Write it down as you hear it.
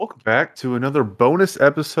Welcome back to another bonus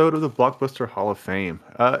episode of the Blockbuster Hall of Fame.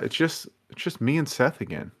 It's just me and Seth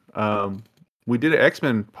again. We did an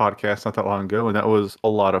X-Men podcast not that long ago, and that was a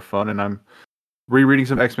lot of fun. And I'm rereading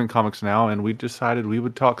some X-Men comics now, and we decided we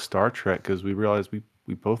would talk Star Trek because we realized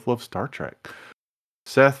we both love Star Trek.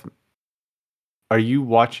 Seth, are you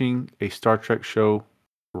watching a Star Trek show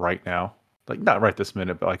right now? Like not right this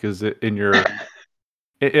minute, but like is it in your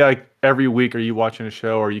like every week? Are you watching a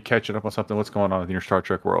show? Or are you catching up on something? What's going on in your Star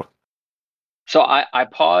Trek world? So I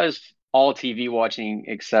paused all TV watching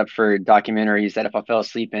except for documentaries that if I fell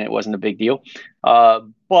asleep in it wasn't a big deal.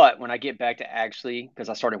 But when I get back to actually, because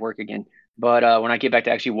I started work again, but when I get back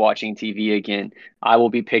to actually watching TV again, I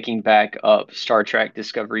will be picking back up Star Trek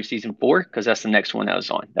Discovery Season 4 because that's the next one that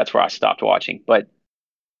was on. That's where I stopped watching, but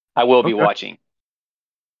I will be Okay. watching.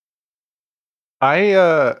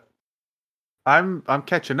 I I'm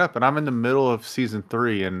catching up and I'm in the middle of season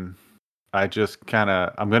 3 and I just kind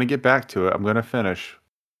of I'm going to get back to it. I'm going to finish,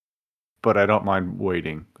 but I don't mind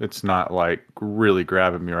waiting. It's not like really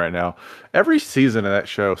grabbing me right now. Every season of that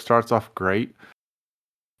show starts off great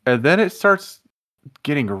and then it starts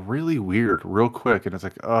getting really weird real quick and it's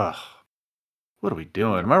like, "Ugh, what are we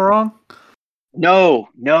doing? Am I wrong?" No,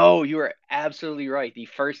 no, you are absolutely right. The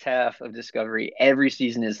first half of Discovery, every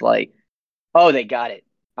season is like, oh, they got it.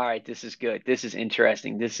 All right, this is good. This is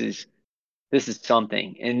interesting. This is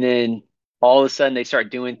something. And then all of a sudden they start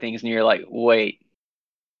doing things and you're like, wait,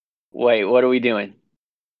 what are we doing?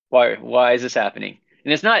 Why is this happening?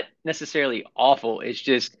 And it's not necessarily awful. It's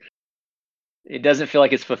just it doesn't feel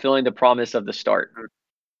like it's fulfilling the promise of the start.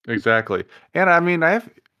 Exactly. And I mean, I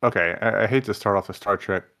hate to start off a Star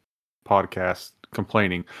Trek podcast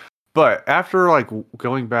complaining, but after like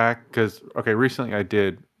going back, because okay, recently I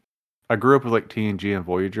grew up with like TNG and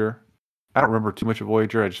Voyager. I don't remember too much of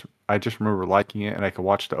Voyager. I just remember liking it, and I could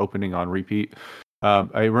watch the opening on repeat.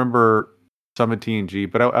 I remember some of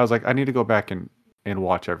TNG, but I was like, I need to go back and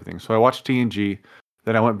watch everything. So I watched TNG,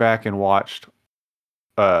 then I went back and watched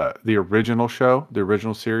the original show, the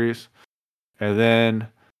original series, and then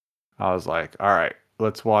I was like, all right,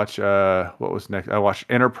 let's watch what was next. I watched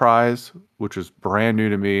Enterprise, which was brand new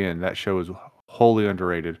to me, and that show was wholly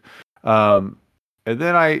underrated. Um, and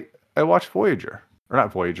then I watched Voyager, or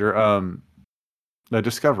not Voyager, the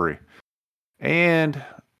Discovery. And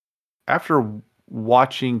after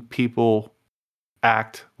watching people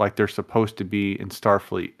act like they're supposed to be in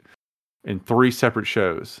Starfleet in 3 separate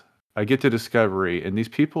shows, I get to Discovery, and these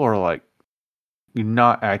people are like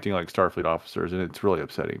not acting like Starfleet officers, and it's really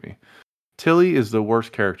upsetting me. Tilly is the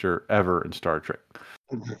worst character ever in Star Trek,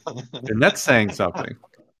 and that's saying something.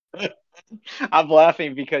 I'm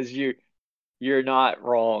laughing because you're not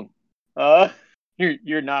wrong. Uh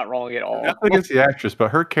you're not wrong at all. Nothing against the actress,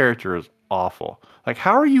 but her character is awful. Like,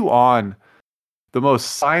 how are you on the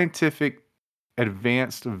most scientific,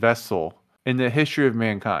 advanced vessel in the history of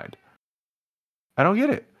mankind? I don't get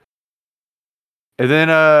it. And then,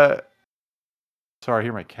 sorry, I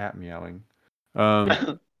hear my cat meowing.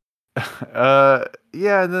 Um,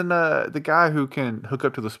 yeah, and then the guy who can hook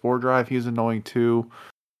up to the spore drive, he's annoying too.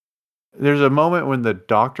 There's a moment when the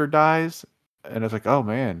doctor dies, and it's like, oh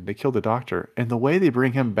man, they killed the doctor. And the way they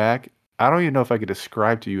bring him back, I don't even know if I could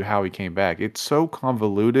describe to you how he came back. It's so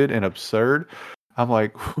convoluted and absurd. I'm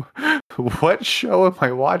like, what show am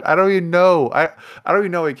I watching? I don't even know. I don't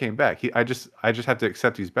even know he came back. I just have to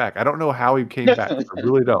accept he's back. I don't know how he came back. I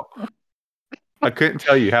really don't. I couldn't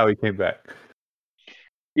tell you how he came back.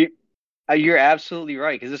 you, you're absolutely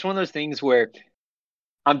right because it's one of those things where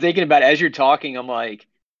I'm thinking about it as you're talking. I'm like,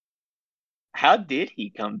 how did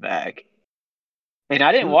he come back? And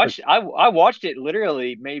I It didn't was like watch. I watched it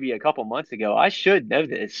literally maybe a couple months ago. I should know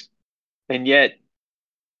this, and yet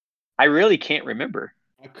I really can't remember.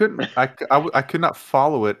 I couldn't. I could not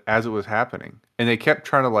follow it as it was happening, and they kept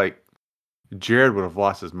trying to like. Jared would have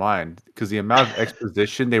lost his mind because the amount of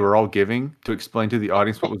exposition they were all giving to explain to the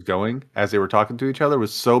audience what was going as they were talking to each other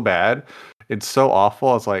was so bad. It's so awful.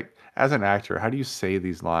 I was like, as an actor, how do you say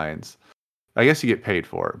these lines? I guess you get paid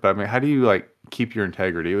for it, but I mean, how do you like keep your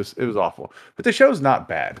integrity? It was awful. But the show's not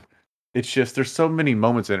bad. It's just there's so many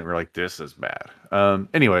moments in it where like this is bad.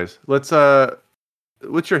 Anyways, let's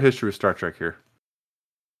what's your history with Star Trek here?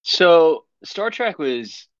 So Star Trek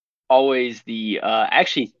was always the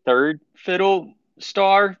actually third fiddle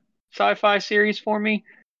star sci-fi series for me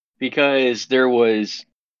because there was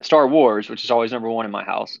Star Wars, which is always number one in my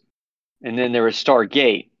house, and then there was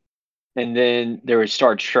Stargate, and then there was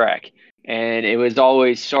Star Trek, and it was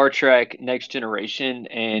always Star Trek, Next Generation,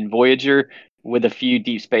 and Voyager with a few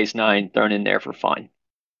Deep Space Nine thrown in there for fun.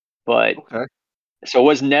 But Okay. So it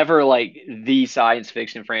was never like the science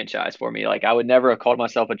fiction franchise for me. Like I would never have called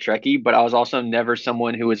myself a Trekkie, but I was also never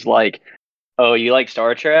someone who was like, "Oh, you like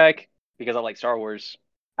Star Trek?" Because I like Star Wars.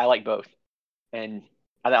 I like both, and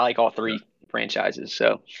I like all Yeah. three franchises.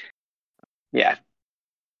 So yeah.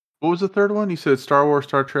 What was the third one? You said Star Wars,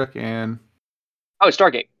 Star Trek, and Oh,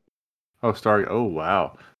 Stargate. Star. Oh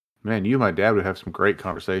wow, man, you and my dad would have some great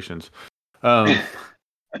conversations. Um,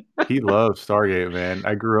 he loves Stargate, man.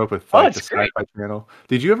 I grew up with Oh, like the it's great. Sci-Fi Channel.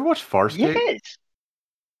 Did you ever watch Farscape? Yes.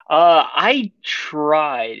 I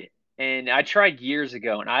tried, and I tried years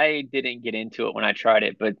ago, and I didn't get into it when I tried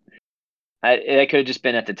it, but it could have just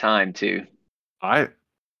been at the time too. I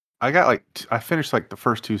I got like I finished like the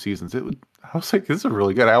first two seasons. I was like, this is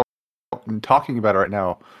really good. And talking about it right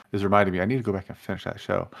now is reminding me I need to go back and finish that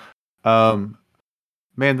show. Um,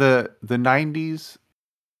 man, the '90s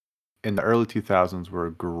and the early 2000s were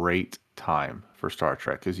a great time for Star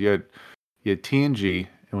Trek because you had TNG,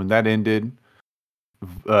 and when that ended,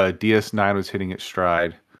 DS9 was hitting its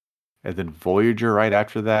stride, and then Voyager right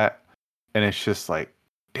after that, and it's just like,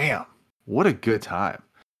 damn, what a good time!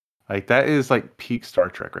 Like that is like peak Star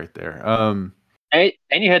Trek right there. And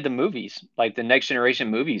you had the movies, like the Next Generation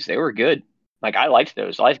movies. They were good. Like I liked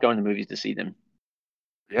those. I liked going to the movies to see them.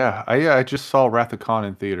 Yeah, I just saw Wrath of Khan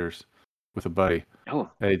in theaters with a buddy. Oh,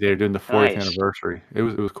 They're doing the 40th nice. anniversary. It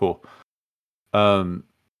was cool. Um,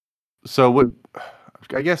 so what?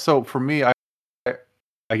 I guess so for me.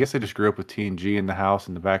 I guess I just grew up with TNG in the house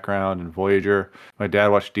in the background and Voyager. My dad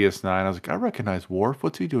watched DS9. I was like, I recognize Worf.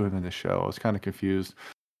 What's he doing in this show? I was kind of confused,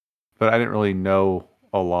 but I didn't really know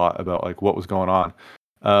a lot about like what was going on.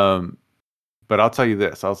 Um, but I'll tell you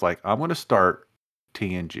this: I was like, I'm going to start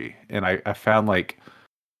TNG, and I found like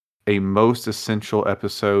a most essential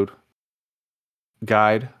episode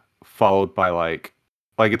guide followed by like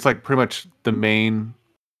it's like pretty much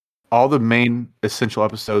all the main essential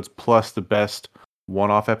episodes plus the best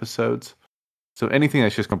one-off episodes. So anything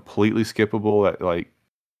that's just completely skippable that like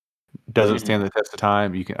doesn't Hmm. stand the test of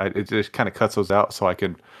time, it just kind of cuts those out so I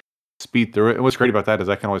can speed through it. And what's great about that is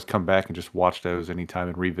I can always come back and just watch those anytime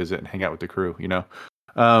and revisit and hang out with the crew, you know.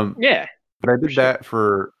 Um, Yeah, but I for did sure. that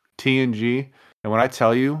for TNG, and when I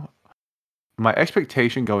tell you, my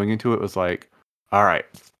expectation going into it was like, all right,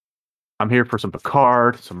 I'm here for some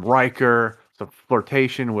Picard, some Riker, some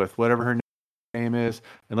flirtation with whatever her name is,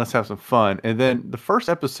 and let's have some fun. And then the first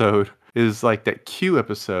episode is like that Q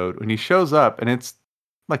episode when he shows up, and it's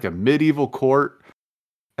like a medieval court,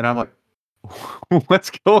 and I'm like,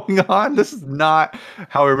 what's going on? This is not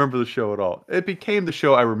how I remember the show at all. It became the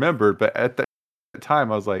show I remembered, but at that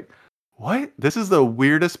time, I was like, what? This is the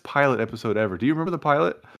weirdest pilot episode ever. Do you remember the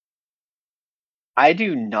pilot? I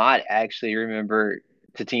do not actually remember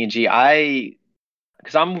to TNG.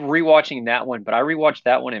 Because I'm rewatching that one, but I rewatched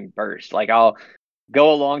that one in bursts. Like I'll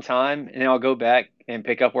go a long time and then I'll go back and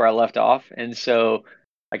pick up where I left off. And so,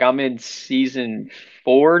 like I'm in season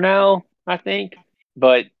 4 now, I think,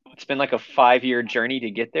 but it's been like a 5-year journey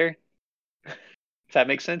to get there. Does that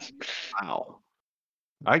make sense? Wow.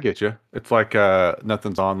 I get you. It's like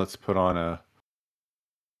nothing's on. Let's put on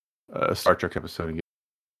a Star Trek episode and get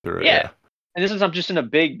through it. Yeah. Yeah. And this is I'm just in a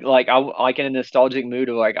big like I like in a nostalgic mood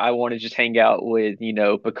of like I want to just hang out with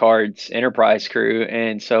Picard's Enterprise crew,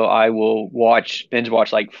 and so I will binge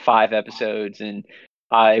watch like 5 episodes, and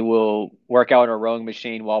I will work out on a rowing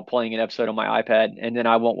machine while playing an episode on my iPad, and then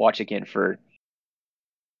I won't watch again for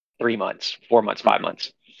 3 months, 4 months, 5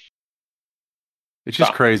 months. It's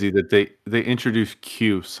just So crazy that they introduced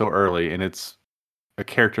Q so early, and it's a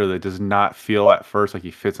character that does not feel at first like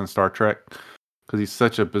he fits in Star Trek because he's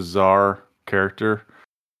such a bizarre character,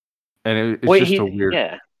 and it's wait, just a weird.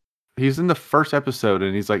 yeah. He's in the first episode,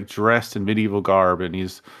 and he's like dressed in medieval garb, and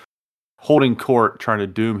he's holding court trying to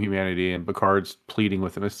doom humanity, and Picard's pleading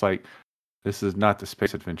with him. It's like this is not the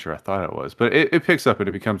space adventure I thought it was, but it picks up and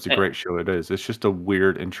it becomes the Eh, great show it is. It's just a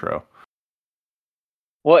weird intro.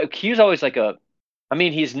 Well, Q's always like I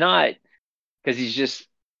mean, he's not because he's just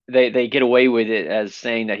they get away with it as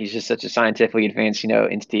saying that he's just such a scientifically advanced,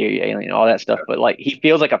 entity, alien, all that stuff. But like he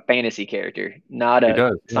feels like a fantasy character, not He a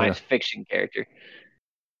does, yeah. science fiction character.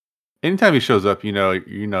 Anytime he shows up, you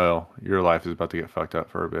know your life is about to get fucked up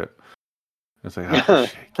for a bit. It's like, oh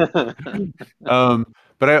shit.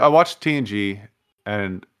 But I watched TNG,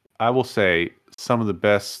 and I will say some of the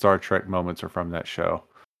best Star Trek moments are from that show.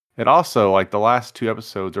 And also, like the last two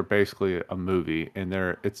episodes are basically a movie, and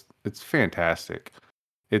it's fantastic.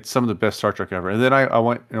 It's some of the best Star Trek ever. And then I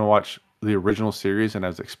went and watched the original series, and I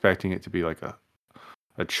was expecting it to be like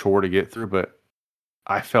a chore to get through, but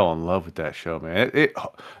I fell in love with that show, man.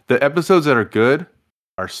 The episodes that are good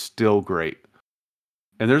are still great.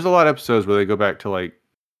 And there's a lot of episodes where they go back to like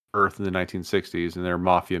Earth in the 1960s and they're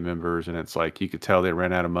mafia members, and it's like you could tell they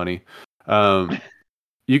ran out of money. Um,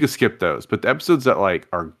 you could skip those, but the episodes that like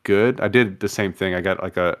are good, I did the same thing. I got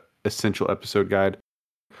like a essential episode guide,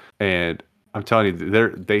 and I'm telling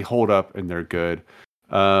you, they hold up and they're good.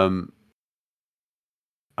 Um,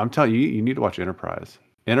 I'm telling you, you need to watch Enterprise.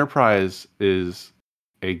 Enterprise is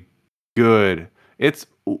a good. It's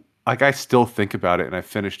like I still think about it, and I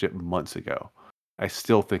finished it months ago. I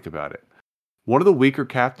still think about it. One of the weaker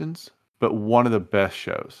captains, but one of the best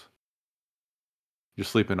shows. You're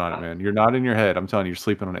sleeping on it, man. You're not in your head. I'm telling you, you're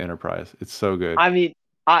sleeping on Enterprise. It's so good. I mean,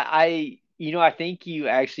 I think you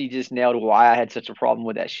actually just nailed why I had such a problem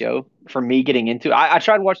with that show. For me getting into it, I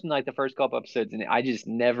tried watching like the first couple episodes, and I just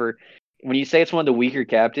never. When you say it's one of the weaker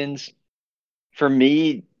captains, for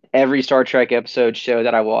me, every Star Trek episode show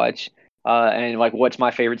that I watch, and like what's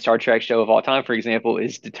my favorite Star Trek show of all time, for example,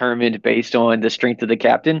 is determined based on the strength of the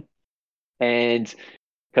captain, and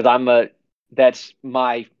because that's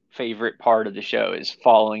my favorite part of the show is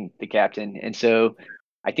following the captain, and so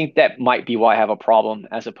I think that might be why I have a problem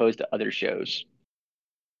as opposed to other shows.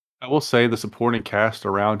 I will say the supporting cast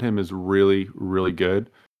around him is really, really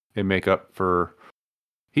good and make up for.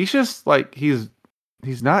 He's just like he's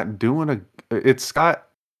not doing a. It's Scott.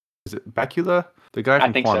 Is it Bakula, the guy I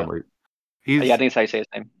from think so. Quantum Leap? Yeah, I He's think that's how you say his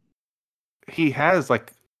name. he has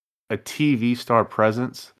like a TV star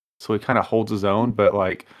presence, so he kind of holds his own. But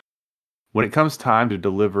like when it comes time to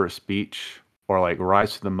deliver a speech or like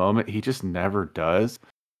rise to the moment, he just never does.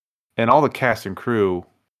 And all the cast and crew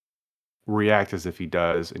react as if he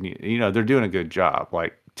does, and you know they're doing a good job,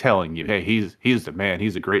 like telling you, "Hey, he's the man.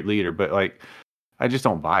 He's a great leader." But like, I just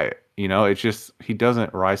don't buy it. You know, it's just he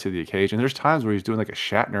doesn't rise to the occasion. There's times where he's doing like a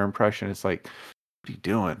Shatner impression. It's like, what are you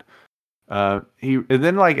doing? He and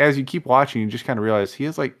then like as you keep watching, you just kind of realize he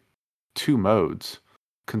has like two modes: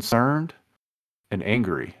 concerned and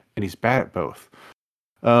angry, and he's bad at both.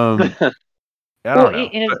 I Well, don't know.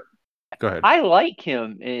 But go ahead. I like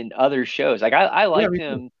him in other shows. Like I Yeah, liked me too.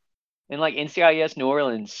 him in like NCIS New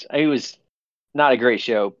Orleans. He was not a great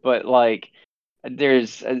show, but like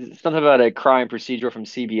there's something about a crime procedural from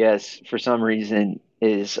CBS for some reason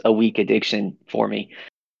is a weak addiction for me.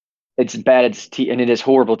 It's bad, and it is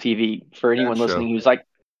horrible TV for Bad anyone show. listening who's like,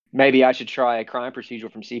 maybe I should try a crime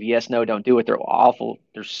procedural from CBS. No, don't do it. They're awful.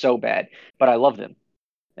 They're so bad, but I love them,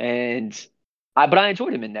 and but I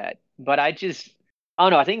enjoyed him in that. But I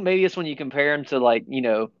don't know. I think maybe it's when you compare him to like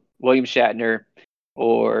William Shatner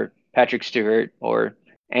or Patrick Stewart or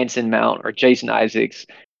Anson Mount or Jason Isaacs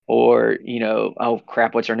or oh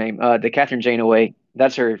crap, what's her name? The Catherine Janeway.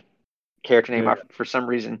 That's her character name. Yeah, For some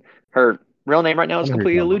reason, her real name right now I is know who you're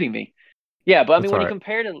completely talking about. eluding me. Yeah, but I mean, That's all right.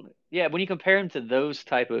 when you compare him to those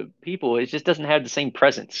type of people, it just doesn't have the same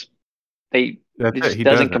presence. That's It it. just He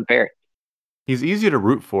doesn't doesn't. compare. He's easy to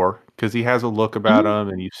root for because he has a look about Mhm. him,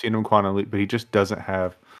 and you've seen him Quantum Leap, but he just doesn't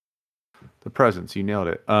have the presence. You nailed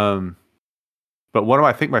it. But one of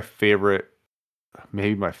I think my favorite,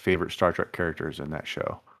 maybe my favorite Star Trek characters in that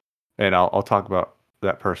show, and I'll talk about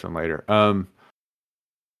that person later.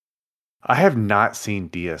 I have not seen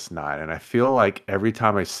DS9, and I feel like every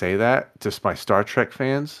time I say that, just my Star Trek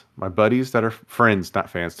fans, my buddies that are friends, not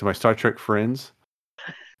fans, to my Star Trek friends,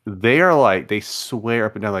 they are like they swear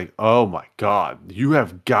up and down, like, "Oh my God, you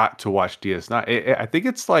have got to watch DS9." I think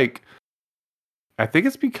it's like I think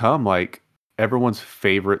it's become like everyone's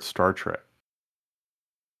favorite Star Trek.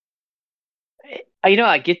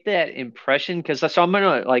 I get that impression because so I'm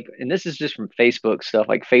gonna like, and this is just from Facebook stuff,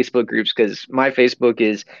 like Facebook groups, because my Facebook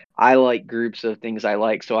is I like groups of things I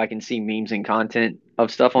like, so I can see memes and content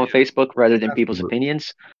of stuff on Yeah, Facebook rather than people's absolutely.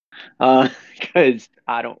 opinions. Because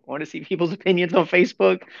I don't want to see people's opinions on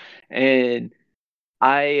Facebook, and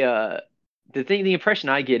I the impression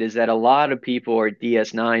I get is that a lot of people are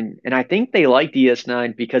DS9, and I think they like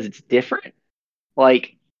DS9 because it's different.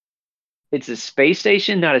 Like it's a space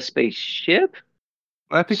station, not a spaceship.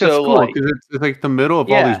 I think that's So cool like, because it's like the middle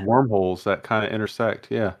of all these yeah, wormholes that kind of intersect.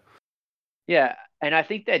 Yeah, yeah, and I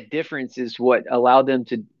think that difference is what allowed them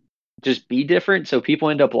to just be different. So people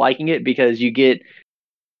end up liking it because you get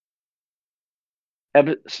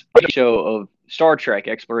a show of Star Trek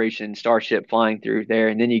exploration, starship flying through there,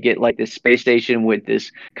 and then you get like this space station with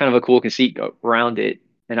this kind of a cool conceit around it.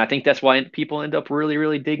 And I think that's why people end up really,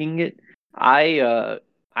 really digging it. I uh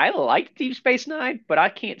I like Deep Space Nine, but I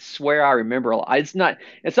can't swear I remember a lot. It's not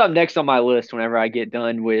next on my list whenever I get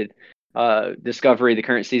done with Discovery, the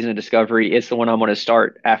current season of Discovery. It's the one I'm going to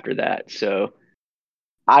start after that. So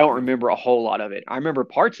I don't remember a whole lot of it. I remember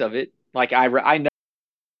parts of it. Like I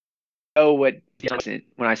know what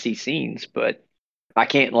when I see scenes, but I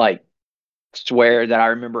can't like swear that I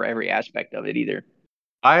remember every aspect of it either.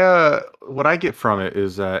 What I get from it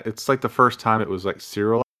is that it's like the first time it was like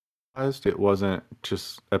serialized. It wasn't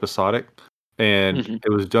just episodic, and Mhm. it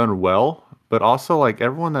was done well. But also, like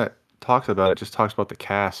everyone that talks about it just talks about the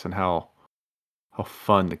cast and how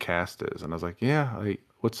fun the cast is. And I was like, yeah, like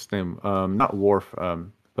what's his name? Not Worf,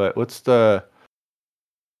 but what's the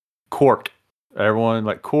Quark? Everyone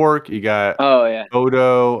like Quark. You got Oh yeah,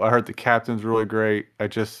 Odo. I heard the captain's really great.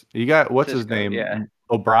 You got what's his Cisco. Yeah, name?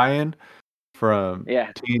 O'Brien from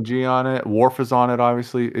yeah. TNG on it. Worf is on it,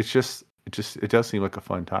 obviously. It does seem like a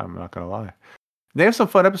fun time. I'm not gonna lie. They have some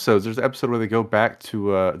fun episodes. There's an episode where they go back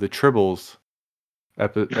to the Tribbles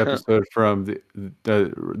episode from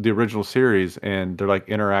the original series, and they're like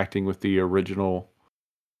interacting with the original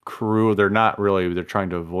crew. They're not really. They're trying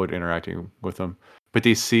to avoid interacting with them, but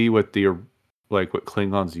they see what what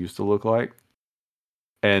Klingons used to look like,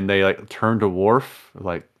 and they like turn to Worf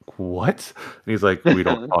like, what? And he's like, we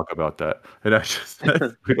don't talk about that. And I just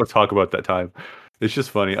we don't talk about that time. It's just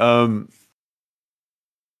funny.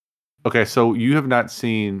 Okay, so you have not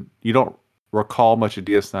seen, you don't recall much of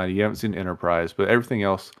DS9. You haven't seen Enterprise, but everything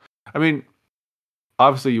else. I mean,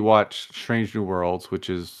 obviously you watch Strange New Worlds, which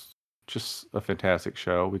is just a fantastic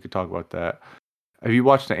show. We could talk about that. Have you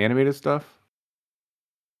watched the animated stuff?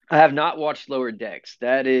 I have not watched Lower Decks.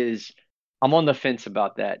 I'm on the fence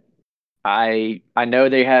about that. I know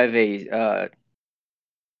they have a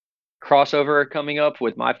crossover coming up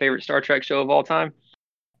with my favorite Star Trek show of all time,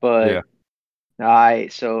 Yeah.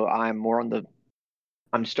 but I'm more on the.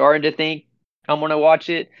 I'm starting to think I'm gonna watch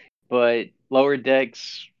it, but Lower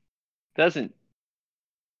Decks doesn't.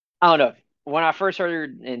 I don't know. When I first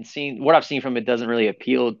heard and seen what I've seen from it, doesn't really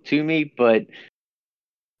appeal to me, but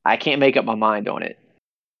I can't make up my mind on it.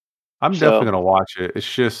 I'm definitely So gonna watch it.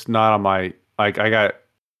 It's just not on my like I got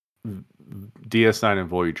DS9 and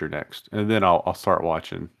Voyager next, and then I'll start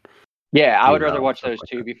watching, yeah, I would rather watch stuff those like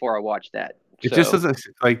two that. before I watch that. It just So doesn't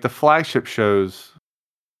like the flagship shows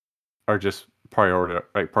are just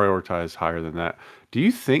prioritized higher than that. Do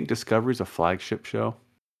you think Discovery's a flagship show?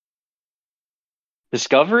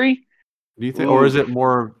 Discovery, Do you think, or is it oof.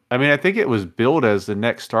 more? I mean, I think it was billed as the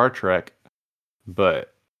next Star Trek,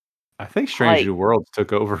 but I think Strange New Like, Worlds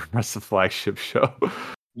took over as the flagship show.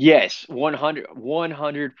 yes,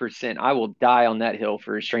 100%. I will die on that hill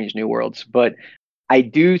for Strange New Worlds. But I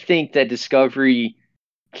do think that Discovery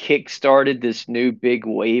kickstarted this new big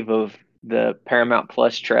wave of the Paramount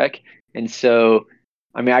Plus Trek. And so,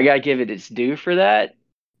 I mean, I got to give it its due for that.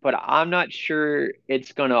 But I'm not sure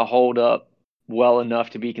it's going to hold up well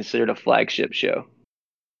enough to be considered a flagship show.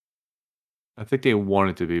 I think they want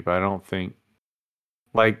it to be, but I don't think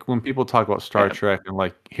like when people talk about Star Yeah. Trek and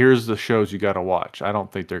like here's the shows you got to watch. I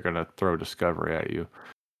don't think they're gonna throw Discovery at you.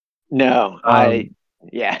 No, Um,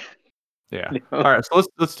 yeah. yeah. No. All right, so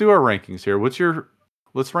let's do our rankings here.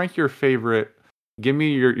 Let's rank your favorite. Give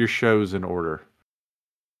me your shows in order.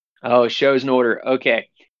 Oh, shows in order. Okay.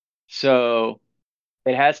 So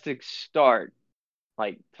it has to start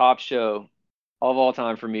like top show of all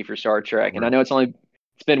time for me for Star Trek. And I Right. know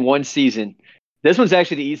it's been one season. This one's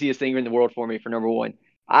actually the easiest thing in the world for me for number one.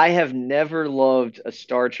 I have never loved a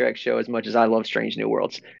Star Trek show as much as I love Strange New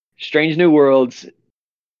Worlds. Strange New Worlds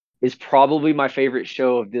is probably my favorite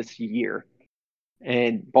show of this year,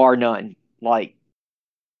 and bar none. Like,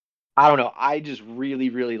 I don't know. I just really,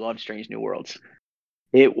 really love Strange New Worlds.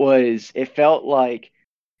 It felt like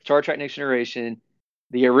Star Trek Next Generation,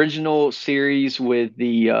 the original series with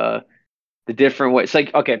the different ways. It's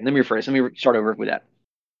like, okay, let me rephrase. Let me start over with that.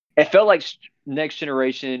 It felt like Next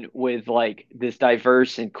Generation with like this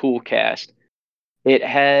diverse and cool cast. It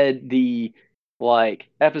had the like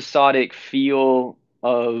episodic feel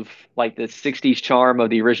of like the 60s charm of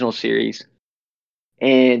the original series.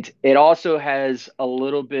 And it also has a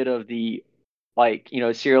little bit of the like,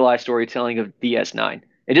 serialized storytelling of DS9.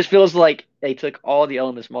 It just feels like they took all the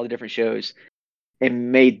elements from all the different shows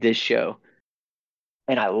and made this show.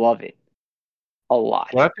 And I love it a lot.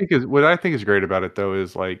 What I think is great about it though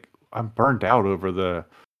is like I'm burned out over the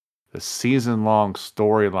season long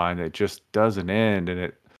storyline that just doesn't end,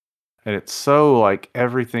 and it's so like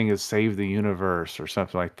everything is save the universe or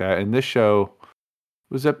something like that. And this show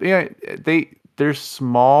was up, yeah, there's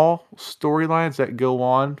small storylines that go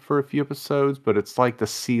on for a few episodes, but it's like the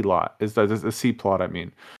C lot is the C plot, I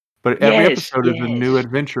mean. But every Yes, episode is a new yes.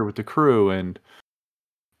 adventure with the crew, and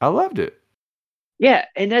I loved it. Yeah,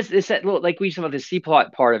 and that's it's that little like we talking about the C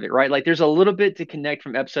plot part of it, right? Like there's a little bit to connect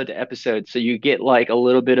from episode to episode, so you get like a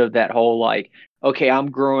little bit of that whole like, okay,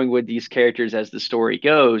 I'm growing with these characters as the story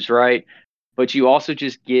goes, right? But you also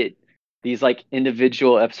just get these like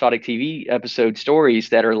individual episodic TV episode stories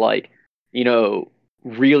that are like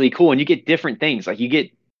really cool. And you get different things. Like you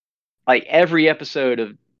get like every episode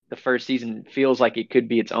of the first season feels like it could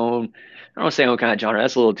be its own. I don't want to say own kind of genre.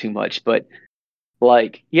 That's a little too much, but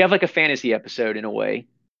like you have like a fantasy episode in a way,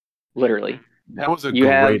 literally. That was a You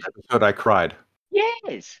have great episode. I cried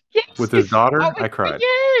yes, with his daughter. oh I cried.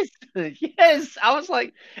 yes, yes. I was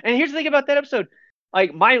like, and here's the thing about that episode.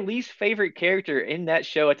 Like my least favorite character in that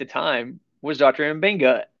show at the time was Dr.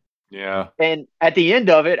 Mbenga. Yeah. And at the end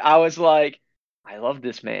of it, I was like, I love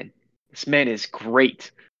this man. This man is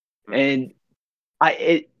great. And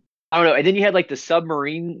I don't know. And then you had like the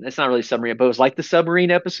submarine. It's not really submarine, but it was like the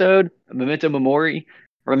submarine episode, Memento Mori,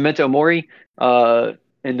 in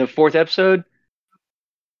the fourth episode.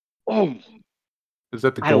 Oh, Is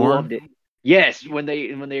that the I Gorn? loved it. Yes, when they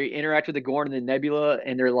interact with the Gorn and the Nebula,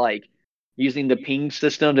 and they're like using the ping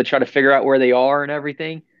system to try to figure out where they are and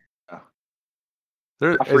everything.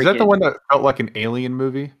 Is that the one that felt like an alien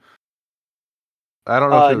movie? I don't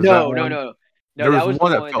know if it was that No, no, one. no, no. There was That was the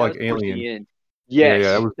one that one felt that like was towards Alien. the end. Yeah, that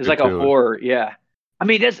Yes, was it's good like a too. horror. Yeah, I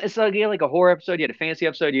mean that's like you had like a horror episode. You had a fantasy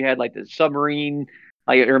episode. You had like the submarine.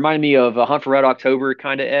 Like it reminded me of a Hunt for Red October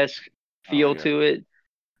kind of esque Oh feel yeah. to it.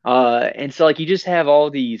 And so like you just have all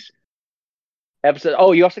these episodes.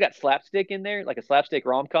 Oh, you also got slapstick in there, like a slapstick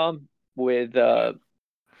rom com with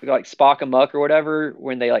like Spock and Muck or whatever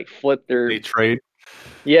when they like flip They their trade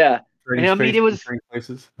yeah. And trading I mean space, it was trading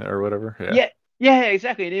places or whatever. Yeah. yeah yeah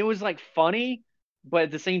exactly, and it was like funny, but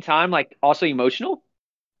at the same time like also emotional.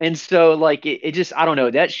 And so like it just I don't know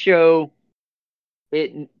that show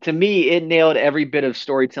it to me it nailed every bit of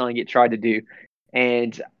storytelling it tried to do,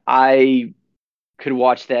 and I could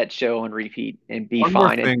watch that show on repeat and be One more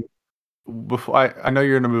fine. And thing before I know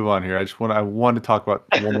you're gonna move on here. I want to talk about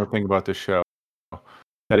one more thing about this show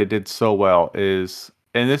that it did so well is,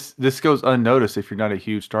 and this goes unnoticed if you're not a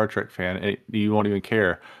huge Star Trek fan, you won't even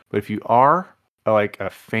care. But if you are like a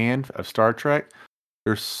fan of Star Trek,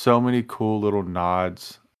 there's so many cool little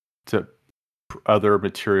nods to other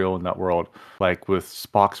material in that world, like with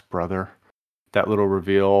Spock's brother, that little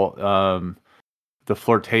reveal, the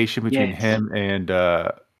flirtation between yes, him and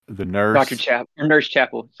the Dr. nurse. Chap or Nurse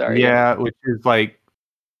Chapel, sorry, yeah. Yeah, which is like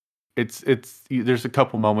there's a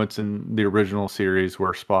couple moments in the original series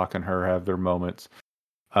where Spock and her have their moments.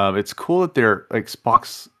 It's cool that they're like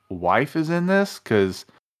Spock's wife is in this because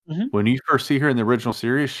Hmm. when you first see her in the original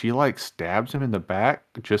series, she like stabs him in the back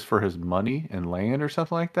just for his money and land or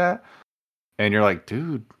something like that. And you're like,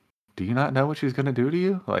 dude, do you not know what she's gonna do to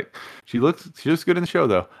you? Like, she looks good in the show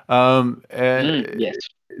though. And Yes,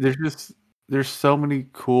 there's so many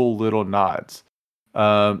cool little nods.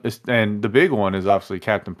 And the big one is obviously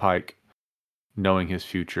Captain Pike knowing his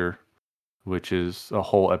future, which is a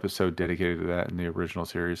whole episode dedicated to that in the original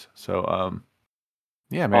series. So,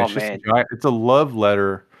 yeah, man, oh it's just man, it's a love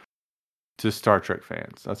letter to Star Trek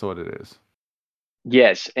fans. That's what it is.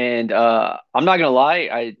 yes. And I'm not gonna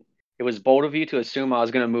lie, it was bold of you to assume I was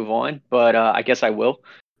gonna move on, but I guess I will.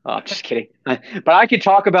 I'm just kidding. But I could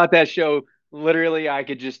talk about that show. Literally, I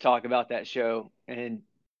could just talk about that show and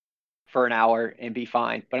for an hour and be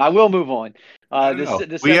fine. But I will move on. This No,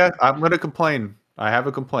 this I'm going to complain. I have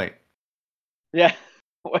a complaint. yeah.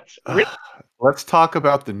 What's really Let's talk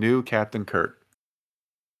about the new Captain Kirk.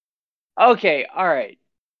 okay? All right.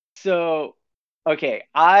 So okay,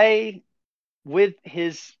 I with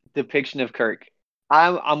his depiction of Kirk,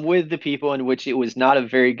 I'm with the people in which it was not a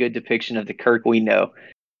very good depiction of the Kirk we know.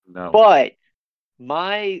 No, But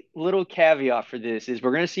my little caveat for this is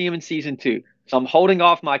we're going to see him in season 2. So I'm holding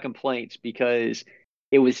off my complaints because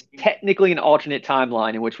it was technically an alternate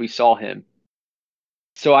timeline in which we saw him.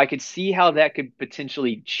 So I could see how that could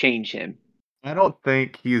potentially change him. I don't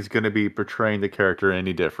think he's going to be portraying the character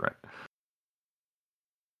any different.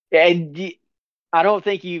 And I don't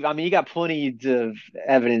think I mean, you got plenty of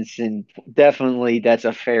evidence, and definitely that's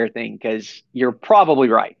a fair thing because you're probably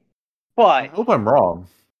right. I But hope I'm wrong.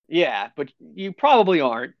 yeah, but you probably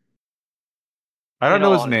aren't, I don't in know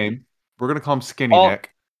all his honesty. name. We're going to call him Skinny Paul, Neck.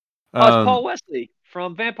 oh, it's Paul Um, Wesley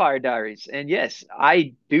from Vampire Diaries. And yes,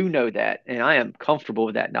 I do know that, and I am comfortable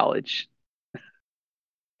with that knowledge.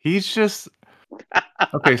 he's just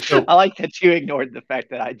okay. So I like that you ignored the fact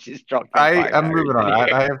that I just dropped Vampire I'm Diaries moving in on.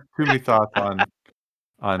 here. I have too many thoughts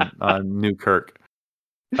on New Kirk.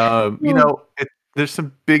 There's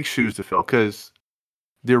some big shoes to fill because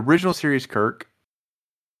the original series Kirk,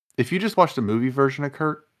 if you just watch the movie version of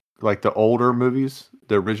Kirk, like the older movies,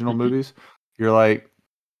 the original Mhm. movies, you're like,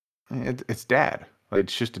 it's dad. Like,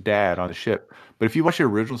 it's just a dad on a ship. But if you watch the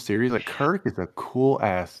original series, like Kirk is a cool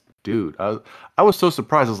ass dude. I was so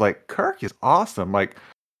surprised. I was like, Kirk is awesome. Like,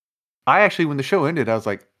 I actually, when the show ended, I was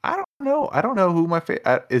like, I don't know. I don't know who my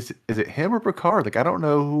favorite is. Is it him or Picard? Like I don't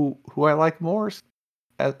know who I like more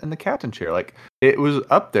in the captain chair. Like it was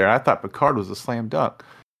up there. I thought Picard was a slam dunk,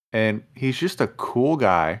 and he's just a cool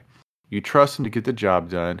guy. You trust him to get the job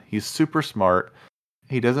done. He's super smart.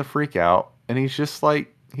 He doesn't freak out, and he's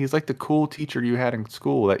like the cool teacher you had in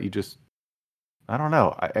school that you just I don't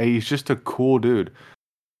know. He's just a cool dude.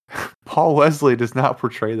 Paul Wesley does not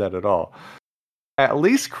portray that at all. At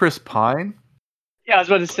least Chris Pine Yeah, I was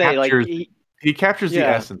about to say, like, captures he captures the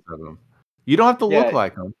yeah, essence of him. You don't have to look yeah.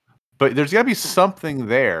 like him, but there's got to be something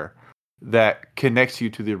there that connects you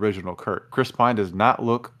to the original Kirk. Chris Pine does not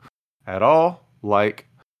look at all like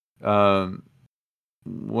what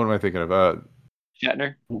am I thinking of?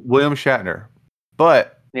 Shatner. William Shatner,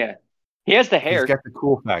 but Yeah, he has the he's hair. got the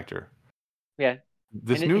cool factor. Yeah,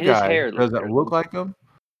 This and new his guy hair looks doesn't really look cool. like him,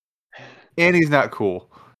 and he's not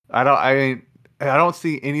cool. I mean, I don't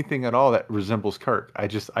see anything at all that resembles Kirk. I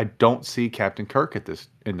don't see Captain Kirk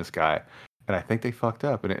in this guy, and I think they fucked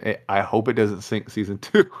up. And I hope it doesn't sink season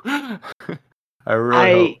 2. I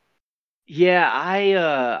really hope.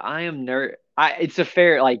 I am nerd. It's a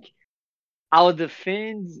fair, like, I'll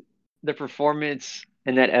defend the performance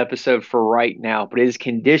in that episode for right now, but it is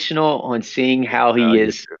conditional on seeing how I he get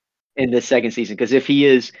is you. in the second season. Because if he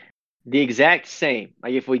is the exact same,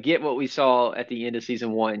 like if we get what we saw at the end of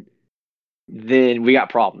season 1, then we got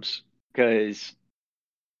problems. Because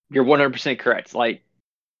you're 100% correct. Like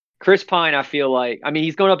Chris Pine, I feel like, I mean,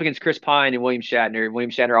 he's going up against Chris Pine and William Shatner.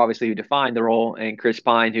 William Shatner, obviously, who defined the role, and Chris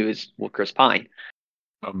Pine, who is, well, Chris Pine.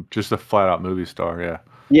 Just a flat out movie star. Yeah.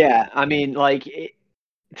 Yeah, I mean, like,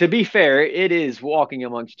 to be fair, it is walking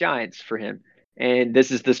amongst giants for him. And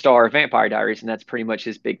this is the star of Vampire Diaries, and that's pretty much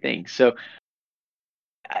his big thing. So,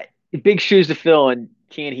 big shoes to fill, and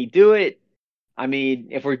can he do it? I mean,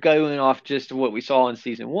 if we're going off just what we saw in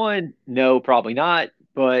season 1, no, probably not.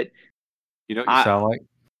 But You know what you I, sound like?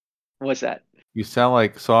 what's that? You sound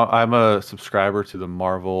like so. I'm a subscriber to the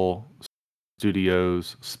Marvel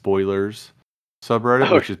Studios spoilers subreddit,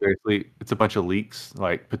 Oh, which is basically it's a bunch of leaks,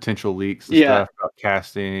 like potential leaks and yeah. stuff about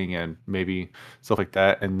casting and maybe stuff like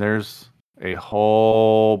that. And there's a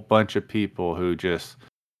whole bunch of people who just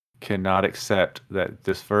cannot accept that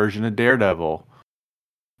this version of Daredevil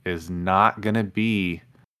is not going to be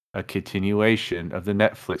a continuation of the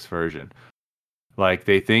Netflix version. Like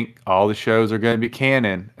they think all the shows are going to be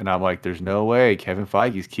canon, and I'm like, there's no way Kevin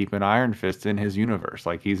Feige's keeping Iron Fist in his universe.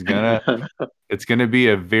 Like it's gonna be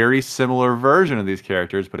a very similar version of these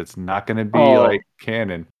characters, but it's not gonna be like Oh,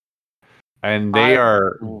 canon. And they I.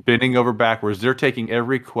 are bending over backwards. They're taking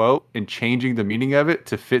every quote and changing the meaning of it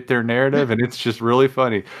to fit their narrative, and it's just really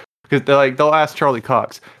funny because they'll ask Charlie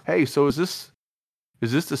Cox, "Hey, so is this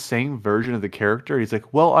the same version of the character?" He's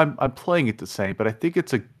like, "Well, I'm playing it the same, but I think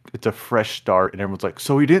it's a fresh start." And everyone's like,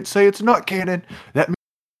 "So he didn't say it's not canon? That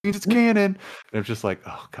means it's canon." And I'm just like,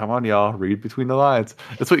 "Oh, come on, y'all, read between the lines."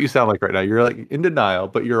 That's what you sound like right now. You're like in denial,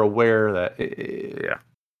 but you're aware that yeah.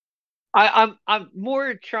 I'm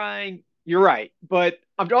more trying. You're right, but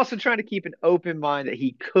I'm also trying to keep an open mind that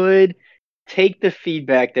he could take the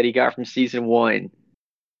feedback that he got from season 1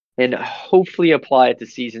 and hopefully apply it to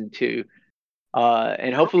season 2.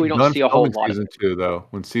 And hopefully we don't Done see a whole filming lot of season it. 2 though.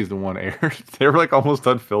 When season 1 aired, they were like almost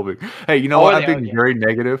done filming. Hey, you know Oh, what? are I'm they? Oh, being yeah. very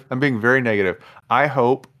negative. I'm being very negative. I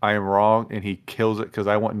hope I am wrong and he kills it because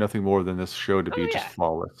I want nothing more than this show to be Oh, just yeah.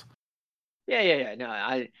 flawless. Yeah.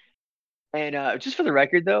 No, just for the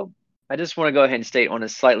record though, I just want to go ahead and state on a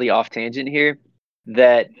slightly off tangent here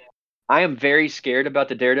that I am very scared about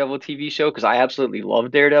the Daredevil TV show because I absolutely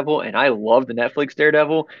love Daredevil and I love the Netflix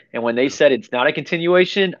Daredevil. And when they said it's not a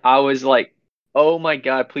continuation, I was like, oh my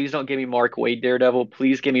God, please don't give me Mark Waid Daredevil.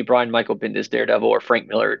 Please give me Brian Michael Bendis Daredevil or Frank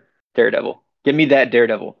Miller Daredevil. Give me that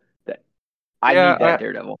Daredevil. I need that Yeah,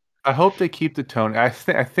 Daredevil. I hope they keep the tone. I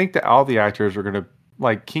think that all the actors are gonna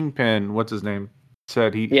like Kingpin. What's his name?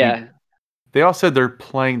 Said he. Yeah. They all said they're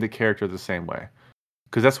playing the character the same way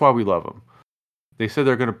because that's why we love them. They said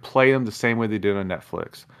they're gonna play them the same way they did on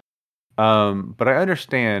Netflix. But I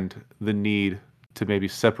understand the need to maybe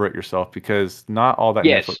separate yourself because not all that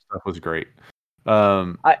Netflix Yes. stuff was great.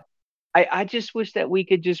 Um, I, I just wish that we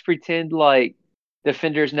could just pretend like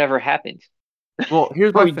Defenders never happened. well,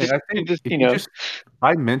 here's Or my we thing. I think just if you just,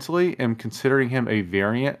 I mentally am considering him a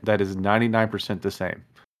variant that is 99% the same.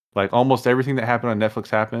 Like almost everything that happened on Netflix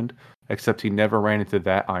happened, except he never ran into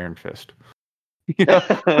that Iron Fist. You know,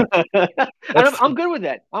 and that's I'm good with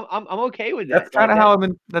that. I'm okay with that's that. kind Like of that.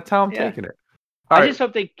 how that's how I'm Yeah. taking it. All I right, just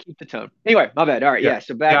hope they keep the tone. Anyway, my bad. All right, yeah, yeah.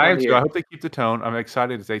 So yeah, back I on am too. I here. hope they keep the tone. I'm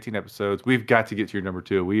excited. It's 18 episodes. We've got to get to your number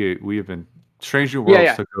 2. We have been Strange New Yeah, Worlds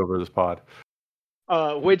yeah. took over this pod.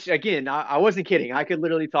 Which again, I wasn't kidding. I could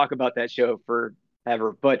literally talk about that show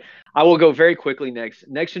forever, but I will go very quickly next.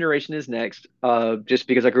 Next Generation is next, just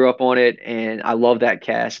because I grew up on it and I love that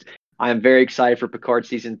cast. I am very excited for Picard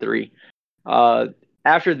season 3. Uh,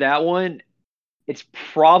 After that one, it's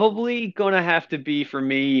probably gonna have to be for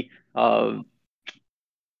me. Are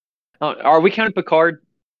we counting Picard?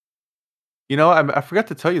 I forgot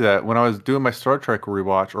to tell you that when I was doing my Star Trek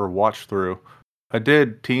rewatch or watch through, I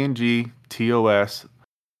did TNG, TOS,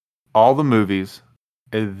 all the movies,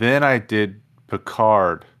 and then I did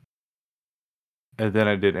Picard, and then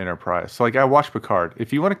I did Enterprise. So like I watched Picard.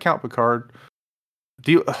 If you want to count Picard,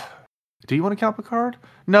 do you do you want to count Picard?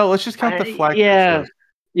 No, let's just count the flagship Yeah, shows.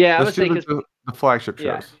 yeah. I Let's would do say because the flagship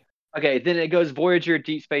yeah. shows. Okay, then it goes Voyager,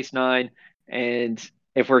 Deep Space Nine, and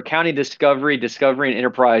if we're counting Discovery, Discovery and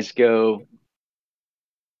Enterprise go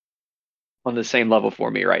on the same level for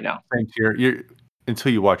me right now. Same tier. You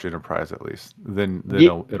until you watch Enterprise at least. Then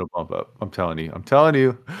Yeah. it'll bump up. I'm telling you. I'm telling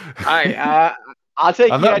you. All right. I'll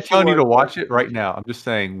take I'm you not at your telling you to word for it. watch it right now. I'm just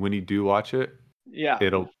saying when you do watch it, Yeah.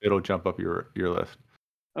 it'll jump up your list.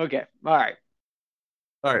 Okay. All right.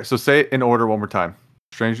 All right, so say it in order one more time.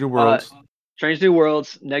 Strange New Uh, Worlds. Strange New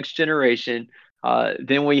Worlds, Next Generation.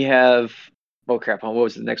 Then we have oh crap, what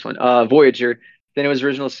was the next one? Voyager. Then it was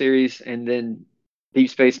original series, and then Deep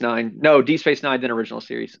Space Nine. No, Deep Space Nine, then original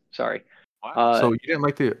series. Sorry. Wow. Uh, So you didn't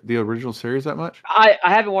like the original series that much? I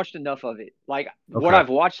haven't watched enough of it. Like what Okay. I've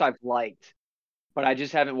watched, I've liked, but I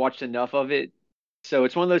just haven't watched enough of it. So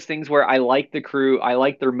it's one of those things where I like the crew, I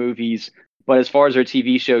like their movies, but as far as their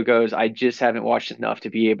TV show goes, I just haven't watched enough to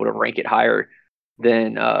be able to rank it higher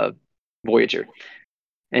than Voyager.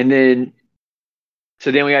 And then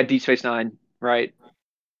so then we got Deep Space Nine, right?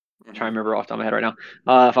 I'm trying to remember off the top of my head right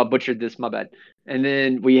now. If I butchered this, my bad. And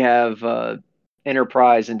then we have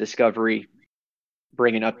Enterprise and Discovery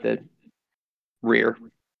bringing up the rear.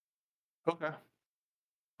 Okay.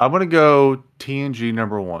 I'm gonna go TNG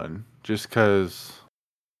number one, just because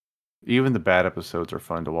even the bad episodes are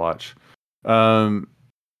fun to watch. Um,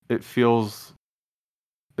 it feels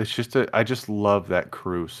I just love that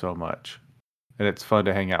crew so much, and it's fun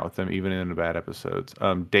to hang out with them even in the bad episodes.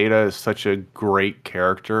 Data is such a great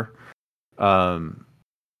character. Um,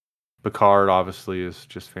 Picard obviously is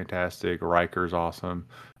just fantastic. Riker's awesome.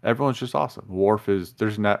 Everyone's just awesome.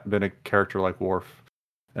 There's not been a character like Worf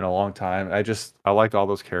in a long time. I like all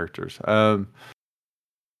those characters.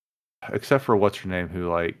 Except for what's her name who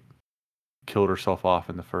like killed herself off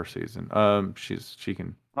in the first season. She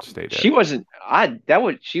can stay dead. She wasn't.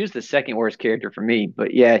 She was the second worst character for me.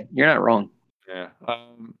 But yeah, you're not wrong. Yeah.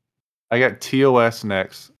 I got TOS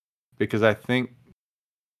next because I think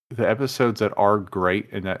the episodes that are great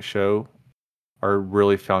in that show are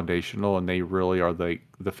really foundational, and they really are the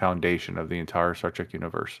foundation of the entire Star Trek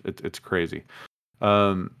universe. It's crazy.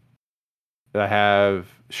 Um, I have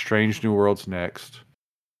Strange New Worlds next.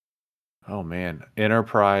 Oh man,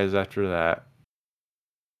 Enterprise after that.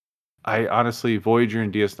 I honestly Voyager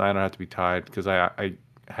and DS9 don't have to be tied because I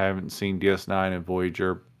haven't seen DS9 and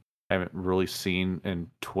Voyager. I haven't really seen in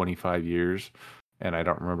 25 years, and I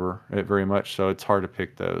don't remember it very much, so it's hard to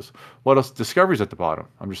pick those. What else? Discovery's at the bottom.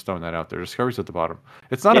 I'm just throwing that out there. Discovery's at the bottom.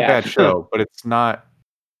 It's not a Yeah. bad show, but it's not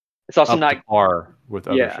It's also up to not. par with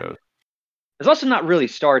other Yeah. shows. It's also not really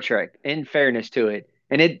Star Trek. In fairness to it,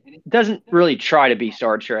 and it doesn't really try to be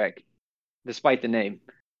Star Trek, despite the name.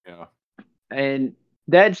 Yeah. And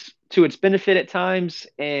that's to its benefit at times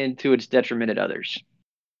and to its detriment at others.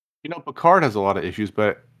 Picard has a lot of issues,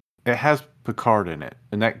 but it has Picard in it,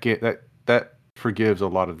 and that forgives a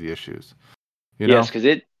lot of the issues. Yes, because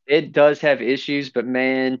it does have issues, but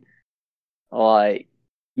man, like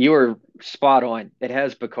you were spot on. It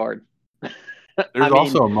has Picard. I There's mean,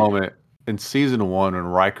 also a moment in season one when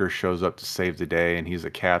Riker shows up to save the day, and he's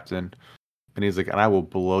a captain, and he's like, "And I will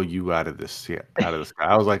blow you out of this sky." I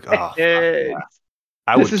was like, "Oh, fuck yeah.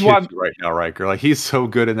 I this would is kiss why. you right now, Riker." Like he's so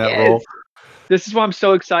good in that role. Yes, this is why I'm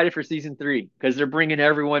so excited for season 3 because they're bringing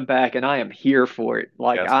everyone back, and I am here for it.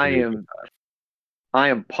 Like Yeah, it's gonna be a good I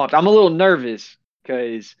am pumped. I'm a little nervous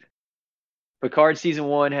because Picard season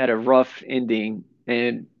 1 had a rough ending,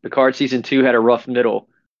 and Picard season 2 had a rough middle.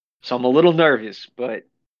 So I'm a little nervous, but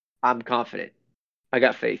I'm confident. I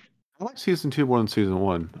got faith. I like season two more than season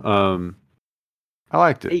one. I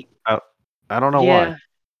liked it. Hey, I don't know why. yeah,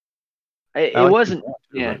 I it like wasn't. season one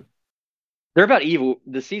too, Yeah, but they're about evil.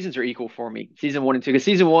 The seasons are equal for me. Season 1 and 2. Because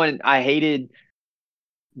season 1, I hated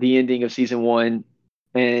the ending of season 1,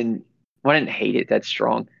 and well, I didn't hate it. That's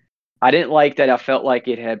strong. I didn't like that. I felt like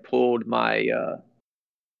it had pulled my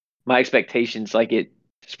expectations. Like it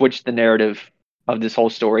switched the narrative of this whole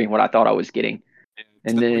story and what I thought I was getting.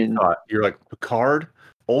 And Tell me what you then thought. You're like Picard,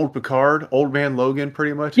 old man Logan,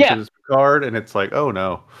 pretty much. yeah, Instead of Picard, and it's like, oh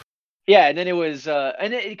no. yeah, and then it was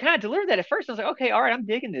and it kind of delivered that at first. I was like, okay, all right, I'm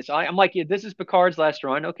digging this. I'm like, yeah, this is Picard's last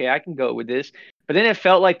run. Okay, I can go with this. But then it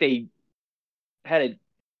felt like they had a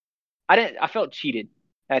I felt cheated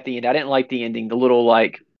at the end. I didn't like the ending. The little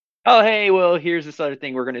like, oh hey, well here's this other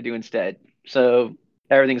thing we're gonna do instead. So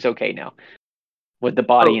everything's okay now with the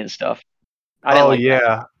body Oh, and stuff. I didn't oh like that.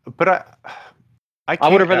 yeah, but I I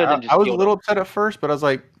would have can't. rather them I just was a killed little him. upset at first, but I was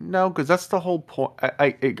like, no, because that's the whole point.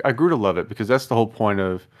 I grew to love it because that's the whole point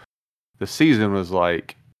of the season was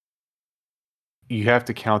like you have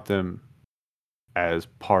to count them as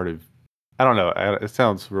part of. I don't know. It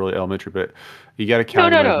sounds really elementary, but you got to No,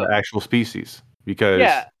 count them no, as no. the actual species because,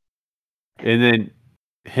 Yeah. and then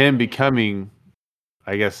him Mhm. becoming,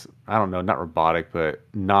 I guess, I don't know, not robotic, but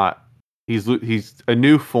not. He's a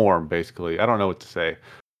new form basically. I don't know what to say.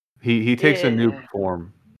 He takes a new Yeah.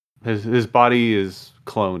 form. His body is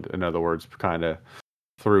cloned, in other words, kind of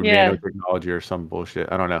through Yeah. nanotechnology or some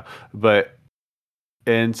bullshit. I don't know, but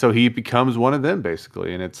and so he becomes one of them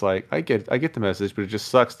basically, and it's like I get the message, but it just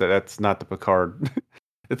sucks that that's not the Picard.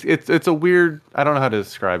 It's a weird. I don't know how to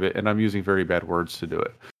describe it, and I'm using very bad words to do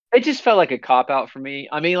it. It just felt like a cop out for me.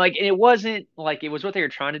 I mean, like, and it wasn't like it was what they were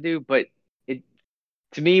trying to do, but it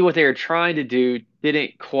to me, what they were trying to do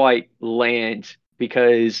didn't quite land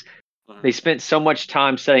because Mhm. they spent so much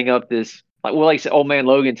time setting up this, like, well, like I said, old man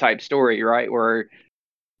Logan type story, right? Where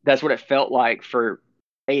that's what it felt like for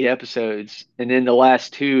 8 episodes, and then the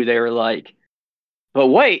last two, they were like, but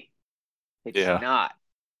wait, it's Yeah. not.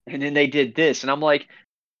 And then they did this, and I'm like,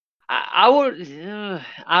 I would,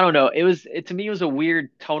 I don't know. To me, it was a weird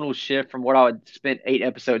tonal shift from what I would spent 8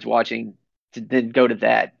 episodes watching to then go to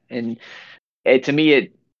that. And to me,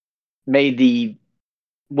 it made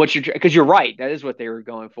what you're, because you're right. That is what they were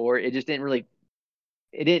going for. It just didn't really,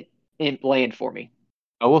 it didn't land for me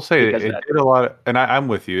I will say because of it that. did a lot, and I'm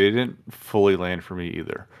with you. It didn't fully land for me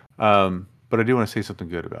either. But I do want to say something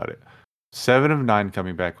good about it. 7 of 9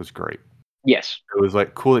 coming back was great. Yes. It was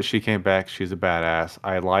like cool that she came back. She's a badass.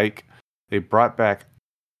 I like they brought back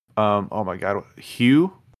oh my god,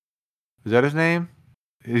 Hugh? Is that his name?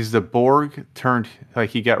 He's the Borg turned like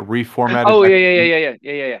he got reformatted Oh back yeah, to yeah, be yeah, yeah,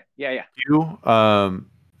 yeah, yeah, yeah, yeah, yeah. Hugh.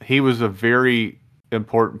 He was a very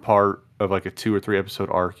important part of like a 2 or 3 episode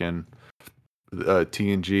arc in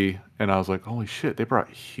TNG, and I was like, holy shit, they brought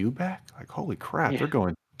Hugh back! Like, holy crap, Yeah. they're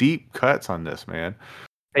going deep cuts on this, man.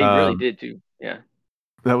 They really Um, did too. Yeah.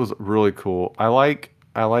 that was really cool. I like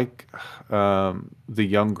the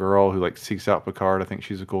young girl who like seeks out Picard. I think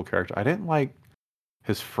she's a cool character. I didn't like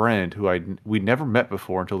his friend who we never met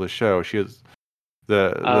before until the show. She is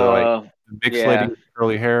the like Uh, mixed lady yeah, with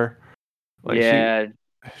curly hair. Like yeah.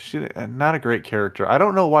 she not a great character. I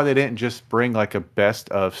don't know why they didn't just bring like a best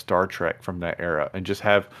of Star Trek from that era and just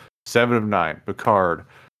have 7 of 9, Picard,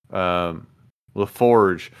 um,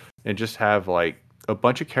 LaForge, and just have like a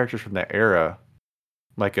bunch of characters from that era,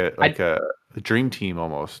 like I a dream team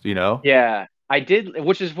almost, you know? Yeah, I did,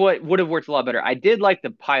 which is what would have worked a lot better. I did like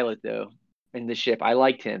the pilot though in the ship. I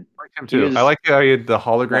liked him. I like him He too. I was like how he had the like,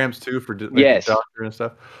 holograms too for like the yes, doctor and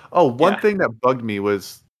stuff. Oh, one yeah. thing that bugged me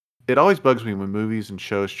was it always bugs me when movies and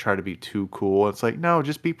shows try to be too cool. It's like, no,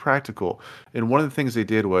 just be practical. And one of the things they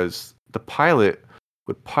did was the pilot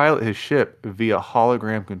would pilot his ship via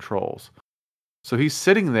hologram controls. So he's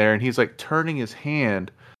sitting there and he's like turning his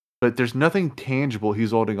hand, but there's nothing tangible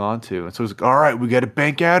he's holding on to. And so he's like, all right, we got to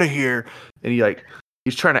bank out of here. And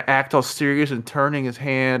he's trying to act all serious and turning his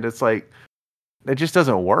hand. It's like, it just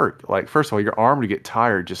doesn't work. Like, first of all, your arm would get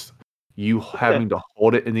tired just you having to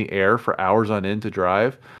hold it in the air for hours on end to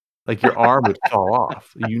drive. Like your arm would fall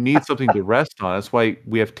off. You need something to rest on. That's why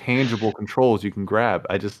we have tangible controls you can grab.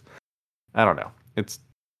 I don't know. It's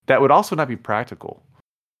that would also not be practical.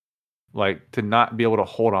 Like to not be able to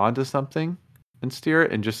hold on to something and steer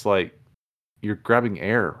it and just like you're grabbing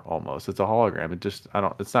air almost. It's a hologram.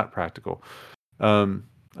 It's not practical.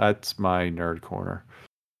 That's my nerd corner.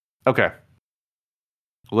 Okay.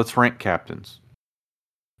 Let's rank captains.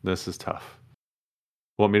 This is tough.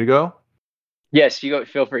 Want me to go? Yes, you go.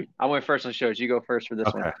 Feel free. I went first on shows. You go first for this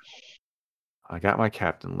one. Okay. I got my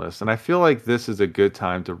captain list, and I feel like this is a good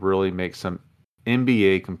time to really make some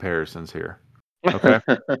NBA comparisons here. Okay.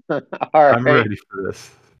 All I'm right. ready for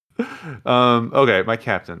this. Okay, my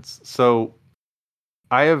captains. So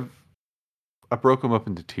I have I broke them up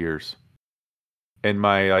into tiers. In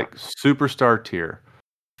my like superstar tier,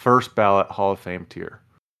 first ballot Hall of Fame tier.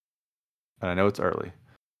 And I know it's early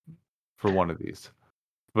for one of these.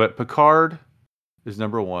 But Picard is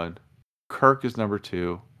number 1, Kirk is number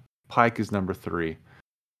 2, Pike is number 3.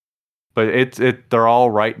 but they're all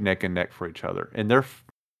right neck and neck for each other, and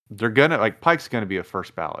they're gonna like Pike's gonna be a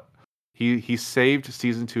first ballot. He saved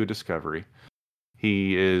season 2 of Discovery.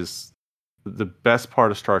 He is the best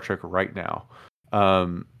part of Star Trek right now.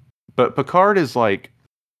 But Picard is like,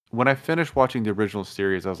 when I finished watching the original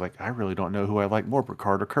series, I was like, I really don't know who I like more,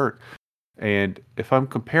 Picard or Kirk. And if I'm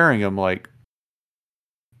comparing them, like,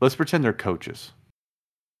 let's pretend they're coaches.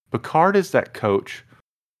 Picard is that coach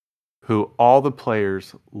who all the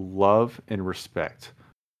players love and respect,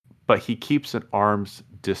 but he keeps an arm's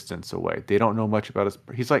distance away. They don't know much about his.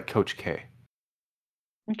 He's like Coach K.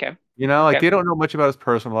 Okay. You know, like Okay. they don't know much about his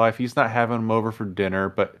personal life. He's not having them over for dinner,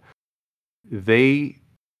 but they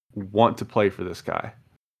want to play for this guy.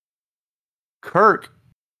 Kirk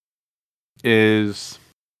is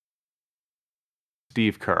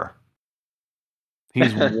Steve Kerr.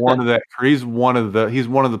 He's one of that. He's one of the. He's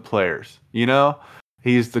one of the players. You know,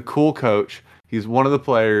 he's the cool coach. He's one of the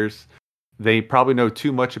players. They probably know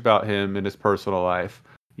too much about him in his personal life.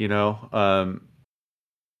 You know,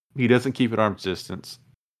 he doesn't keep at arm's distance.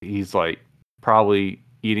 He's like probably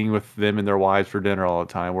eating with them and their wives for dinner all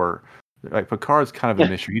the time. Where like Picard's kind of a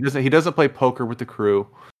mystery. He doesn't play poker with the crew.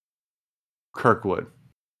 Kirk would.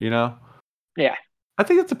 You know. Yeah, I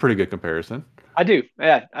think that's a pretty good comparison. I do.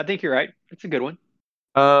 Yeah, I think you're right. It's a good one.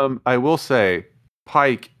 I will say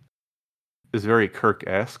Pike is very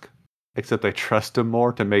Kirk-esque, except I trust him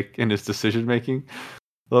more to make in his decision making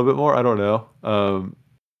a little bit more. I don't know.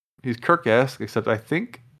 He's Kirk-esque, except I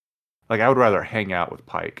think like I would rather hang out with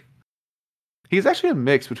Pike. He's actually a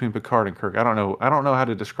mix between Picard and Kirk. I don't know. I don't know how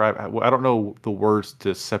to describe. I don't know the words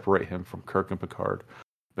to separate him from Kirk and Picard,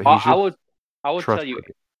 but I, he's I just would I would tell you,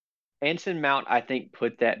 trustworthy. Anson Mount, I think,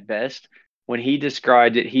 put that best when he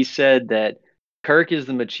described it. He said that Kirk is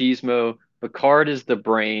the machismo, Picard is the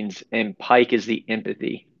brains, and Pike is the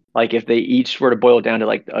empathy. Like if they each were to boil it down to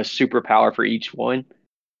like a superpower for each one,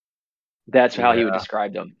 that's how he would Yeah,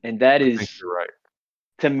 describe them. And that I think is, you're right.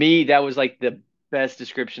 to me, that was like the best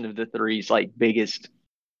description of the three's like biggest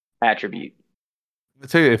attribute. I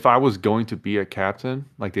tell you, if I was going to be a captain,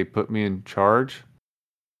 like they put me in charge,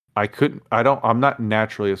 I couldn't. I don't. I'm not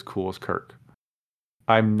naturally as cool as Kirk.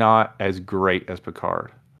 I'm not as great as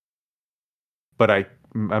Picard, but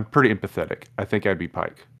I'm pretty empathetic. I think I'd be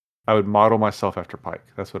Pike. I would model myself after Pike.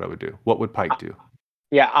 That's what I would do. What would Pike do?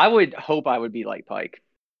 Yeah, I would hope I would be like Pike.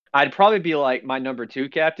 I'd probably be like my number two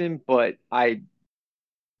captain, but I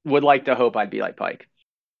would like to hope I'd be like Pike.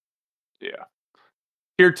 Yeah.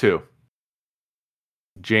 Tier 2.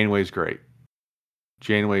 Janeway's great.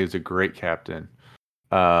 Janeway is a great captain.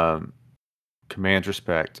 Um, commands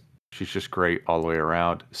respect. She's just great all the way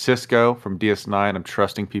around. Cisco from DS9. I'm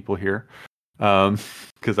trusting people here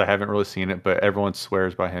because I haven't really seen it, but everyone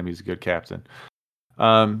swears by him. He's a good captain.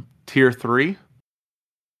 Tier 3.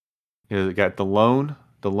 I got the lone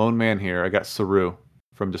man here. I got Saru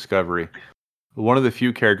from Discovery. One of the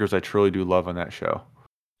few characters I truly do love on that show.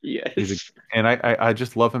 He's a, Yes. and I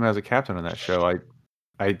just love him as a captain on that show.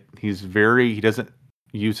 He doesn't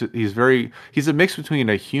use it. He's a mix between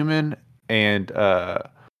a human and a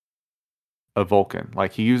Vulcan.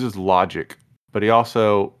 Like he uses logic, but he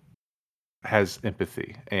also has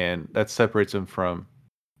empathy, and that separates him from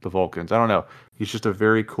the Vulcans. I don't know. He's just a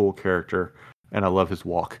very cool character, and I love his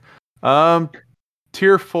walk. Um,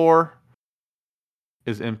 tier 4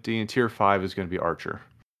 is empty, and tier 5 is going to be Archer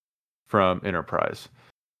from Enterprise.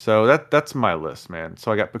 So that's my list, man.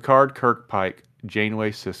 So I got Picard, Kirk, Pike,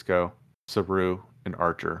 Janeway, Cisco, Saru, and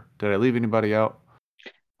Archer. Did I leave anybody out?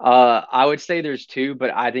 I would say there's two, but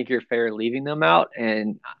I think you're fair leaving them out,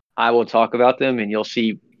 and I will talk about them, and you'll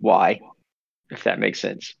see why, if that makes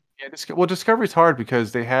sense. Yeah, well, Discovery's hard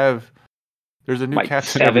because there's a new Like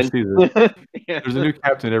captain every seven. season. Yeah. There's a new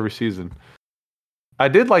captain every season. I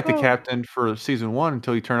did like the Oh. captain for season 1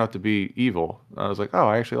 until he turned out to be evil. I was like, oh,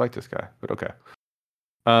 I actually like this guy. But okay.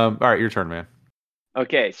 All right, your turn, man.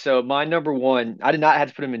 Okay, so my number one, I did not have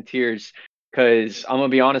to put him in tiers because I'm gonna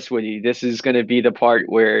be honest with you. This is gonna be the part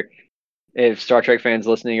where if Star Trek fans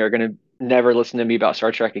listening are gonna never listen to me about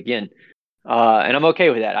Star Trek again. And I'm okay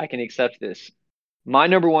with that. I can accept this. My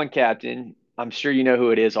number one captain, I'm sure you know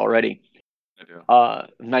who it is already. I do.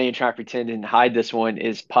 I'm not even trying to pretend and hide this one,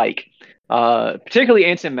 is Pike. Particularly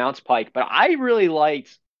Anson Mount's Pike, but I really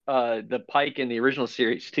liked the Pike in the original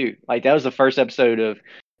series too. Like that was the first episode of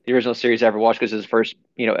the original series I ever watched because it was the first,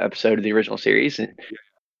 episode of the original series. And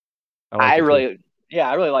I like I it too. really yeah,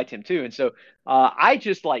 I really liked him too. And so I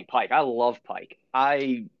just like Pike. I love Pike.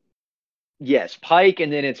 Yes, Pike,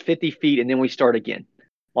 and then it's 50 feet, and then we start again.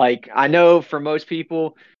 Like I know for most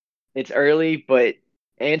people it's early, but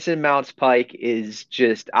Anson Mount's Pike is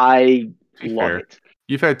just I To be love fair, it.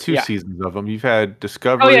 You've had two Yeah. seasons of him. You've had Oh yeah,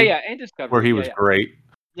 Discovery, yeah, and where Discovery. he Yeah, was yeah. great,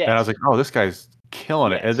 and I was Yes. like, "Oh, this guy's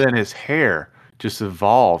killing it." And Yes. then his hair just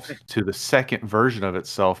evolved to the second version of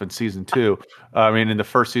itself in season 2. I mean, in the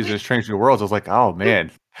first season of Strange New Worlds, I was like, "Oh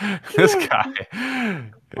man, this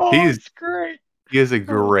guy, Oh, he's it's great. he has a Oh.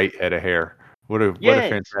 great head of hair. What a Yes.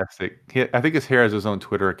 fantastic. I think his hair has his own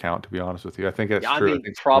Twitter account. To be honest with you, I think that's Yeah, I true. I mean,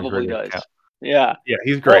 think someone probably created an does. account. Yeah. Yeah,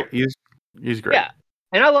 he's Well, great. He's great. yeah.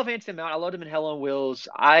 And I love Anson Mount. I loved him in Hell on Wheels.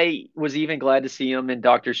 I was even glad to see him in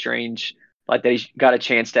Doctor Strange, like that he got a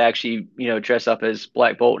chance to actually, dress up as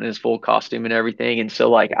Black Bolt in his full costume and everything. And so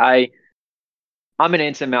like I'm an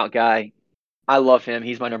Anson Mount guy. I love him.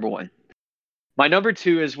 He's my number one. My number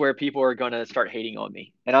two is where people are gonna start hating on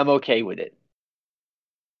me, and I'm okay with it.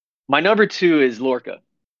 My number two is Lorca,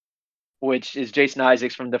 which is Jason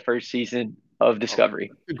Isaacs from the first season of Oh, Discovery.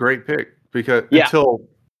 that's a great pick because Yeah. until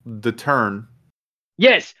the turn,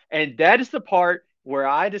 Yes, and that is the part where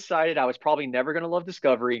I decided I was probably never going to love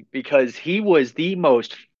Discovery because he was the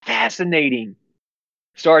most fascinating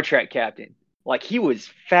Star Trek captain. Like he was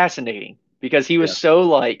fascinating because he yeah, was so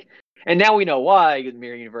like, and now we know why the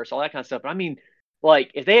mirror universe, all that kind of stuff. But I mean, like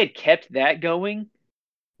if they had kept that going,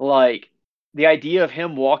 like the idea of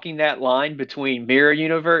him walking that line between mirror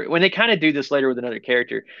universe, when they kind of do this later with another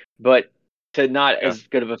character, but to not yeah, as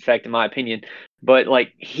good of effect in my opinion. But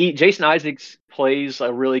like Jason Isaacs plays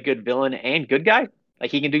a really good villain and good guy. Like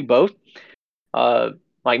he can do both. Uh,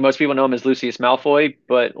 like most people know him as Lucius Malfoy,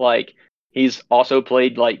 but like he's also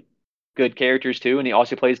played like good characters too, and he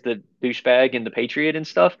also plays the douchebag and the Patriot and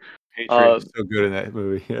stuff. Patriot Uh, is so good in that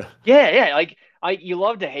movie. Yeah, yeah, yeah. Like you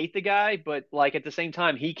love to hate the guy, but like at the same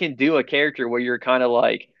time, he can do a character where you're kind of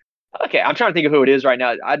like, okay, I'm trying to think of who it is right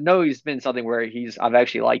now. I know he's been something where I've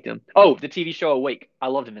actually liked him. Oh, the TV show Awake. I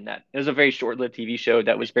loved him in that. It was a very short-lived TV show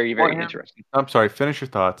that was very, want very him? interesting. I'm sorry. Finish your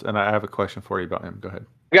thoughts, and I have a question for you about him. Go ahead.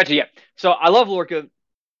 I got you. Yeah. So I love Lorca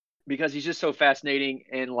because he's just so fascinating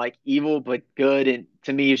and like evil but good, and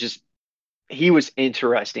to me, he was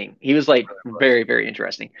interesting. He was like very, very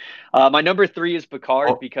interesting. My number three is Picard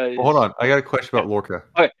Oh, hold because on. I got a question yeah. about Lorca.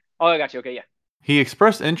 Okay. Oh, I got you. Okay, yeah. He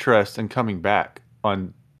expressed interest in coming back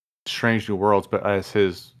on Strange New Worlds, but as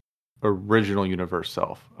his original universe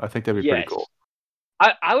self. I think that'd be pretty Yes. cool.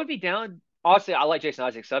 I would be down. Honestly, I like Jason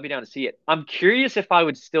Isaacs, so I'd be down to see it. I'm curious if I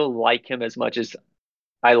would still like him as much as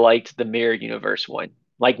I liked the Mirror Universe one.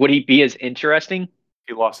 Like, would he be as interesting?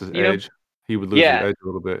 He lost his You know? edge. He would lose his Yeah. edge a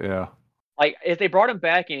little bit. Yeah. Like, if they brought him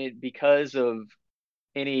back in because of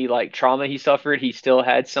any like trauma he suffered, he still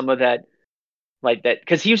had some of that, like that,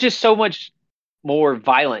 because he was just so much more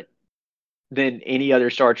violent than any other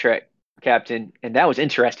Star Trek captain, and that was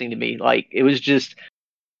interesting to me. Like, it was just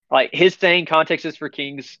like his saying "context is for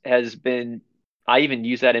kings" has been. I even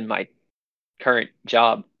use that in my current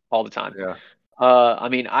job all the time. Yeah. I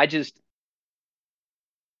mean,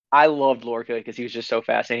 I loved Lorca because he was just so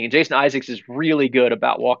fascinating. And Jason Isaacs is really good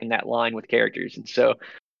about walking that line with characters, and so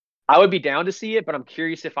I would be down to see it, but I'm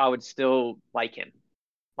curious if I would still like him,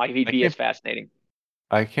 like if he'd I be as can't fascinating.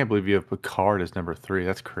 I can't believe you have Picard as number 3.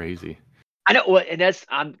 That's crazy. I know, and that's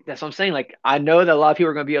what I'm saying. Like, I know that a lot of people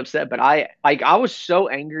are going to be upset, but I was so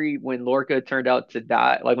angry when Lorca turned out to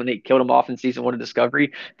die, like when they killed him off in season one of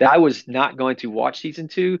Discovery, that I was not going to watch season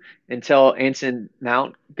two until Anson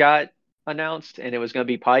Mount got announced, and it was going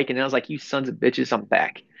to be Pike, and I was like, you sons of bitches, I'm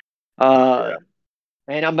back. Uh,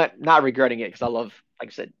 Yeah. and I'm not regretting it because I love, like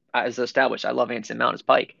I said, as established, I love Anson Mount as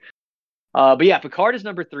Pike. But yeah, Picard is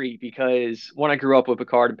number three because one, I grew up with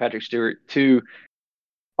Picard and Patrick Stewart. Two,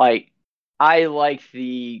 like I like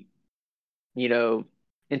the you know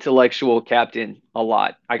intellectual captain a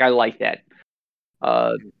lot. Like I like that.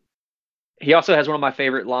 Uh, he also has one of my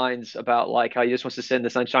favorite lines about like how he just wants to sit in the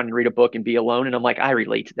sunshine and read a book and be alone. And I'm like, I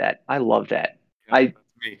relate to that. I love that. Yeah, I that's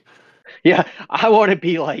me. yeah, I want to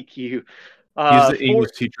be like you. He's the For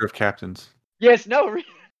English teacher of captains. yes, no,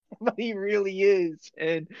 he really is.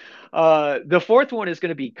 And the fourth one is going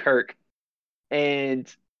to be Kirk.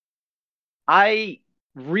 And I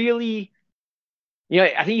really,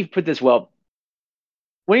 I think you've put this well.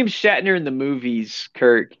 William Shatner in the movies,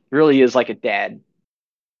 Kirk, really is like a dad.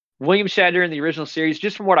 William Shatner in the original series,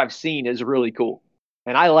 just from what I've seen, is really cool.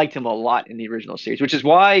 And I liked him a lot in the original series, which is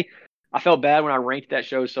why I felt bad when I ranked that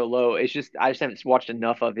show so low. It's just I just haven't watched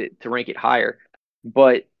enough of it to rank it higher.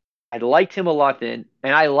 But I liked him a lot then,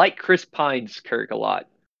 and I like Chris Pine's Kirk a lot.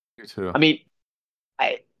 Me too. I mean,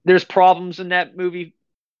 there's problems in that movie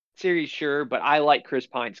series, sure, but I like Chris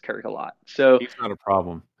Pine's Kirk a lot. So He's not a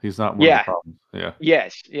problem. He's not one of the yeah, problems. Yeah.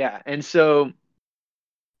 yes, yeah. And so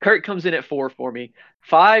Kirk comes in at four for me.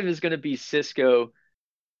 Five is going to be Cisco,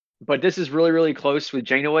 but this is really, really close with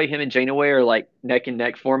Janeway. Him and Janeway are like neck and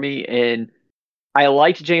neck for me. And I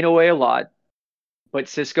liked Janeway a lot, but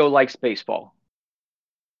Cisco likes baseball.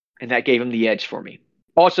 And that gave him the edge for me.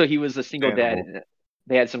 Also, he was a single dad, Understandable. and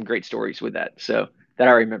they had some great stories with that. So that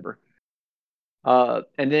I remember.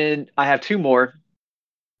 And then I have two more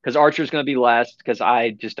because Archer's going to be last because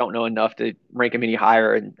I just don't know enough to rank him any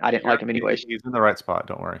higher, and I didn't like him anyways. He's in the right spot.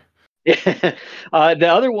 Don't worry. The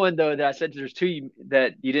other one though that I said there's two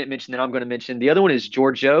that you didn't mention that I'm going to mention. The other one is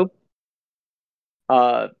Giorgio,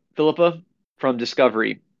 Philippa from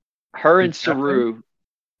Discovery. Her She's and captain? Saru.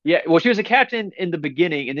 Yeah, well, she was a captain in the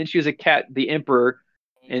beginning, and then she was the emperor,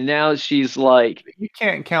 and now she's like, You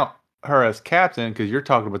can't count her as captain because you're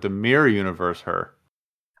talking about the mirror universe. Her.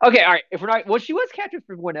 okay, all right. If we're not, well, she was captain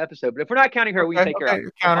for one episode, but if we're not counting her, we can Okay. take her Okay. out. I'm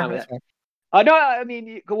fine Counter. with That's that. fine. No, I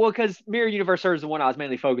mean, well, because Mirror Universe her is the one I was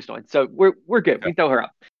mainly focused on, so we're good. Okay. We can throw her out.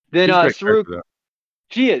 Then She's a great Saru, character though.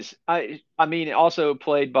 she is. I mean, also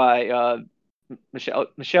played by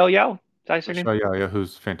Michelle Yao. Is that her name? Michelle Yeoh,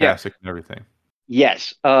 who's Yeah. fantastic and everything.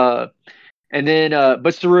 Yes. And then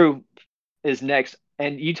but Saru is next,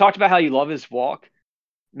 and you talked about how you love his walk.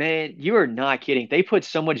 Man, you are not kidding. They put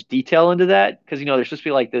so much detail into that because there's supposed to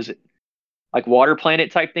be like this like water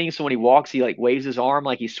planet type thing. So when he walks, he like waves his arm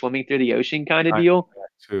like he's swimming through the ocean kind of I deal.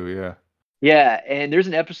 too. Yeah. Yeah, and there's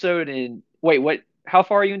an episode in wait, what? How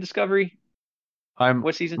far are you in Discovery? I'm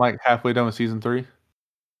What season? like halfway done with season 3.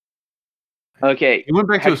 Okay, He went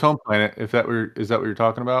back to have his home planet. If that were is that what you're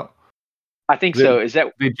talking about? I think They so. Is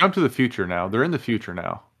that they jumped to the future now. They're in the future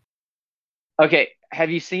now. okay? Have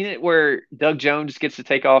you seen it where Doug Jones gets to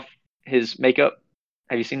take off his makeup?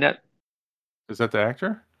 Have you seen that? Is that the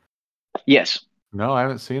actor? Yes. No, I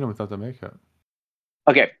haven't seen him without the makeup.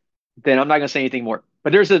 Okay, then I'm not gonna say anything more.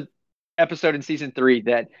 But there's a episode in season three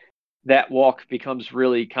that walk becomes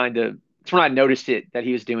really kind of. It's when I noticed it that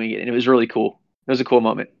he was doing it, and it was really cool. It was a cool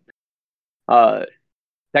moment. Uh,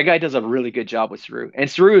 that guy does a really good job with Saru. And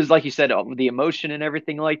Saru is, like you said, with the emotion and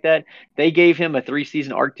everything like that. They gave him a 3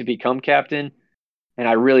 season arc to become captain, and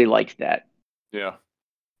I really liked that. Yeah.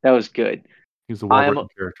 That was good. He's a well I'm written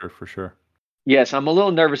character for sure. yes, I'm a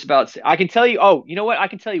little nervous about. I can tell you. Oh, you know what? I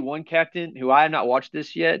can tell you one captain who I have not watched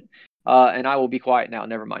this yet, and I will be quiet now.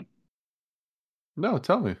 Never mind. No,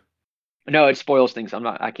 tell me. No, it spoils things. I'm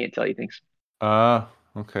not. I can't tell you things. Uh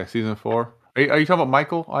okay, season 4. Are you talking about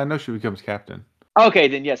Michael? I know she becomes captain. Okay,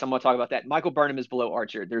 then yes, I'm gonna talk about that. Michael Burnham is below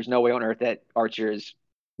Archer. There's no way on earth that Archer is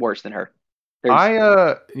worse than her.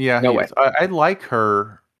 There's Yeah, no he way. is. I like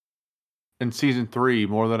her in season 3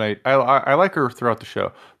 more than I like her throughout the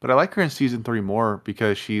show, but I like her in season 3 more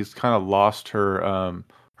because she's kind of lost her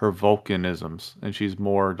volcanisms and she's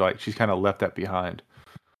more like she's kind of left that behind.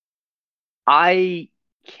 I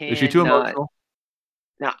Is she too cannot. emotional?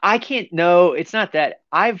 Now I can't. No, it's not that.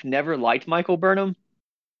 I've never liked Michael Burnham,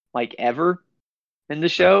 like ever in the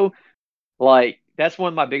Okay. show. Like that's one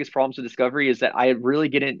of my biggest problems with Discovery is that I really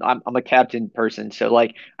get in. I'm a captain person, so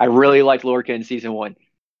like I really liked Lorca in season one.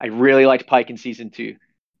 I really liked Pike in season two.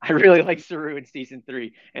 I really liked Saru in season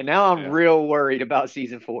three, and now I'm Yeah. real worried about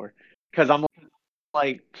season four because I'm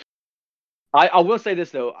like, I will say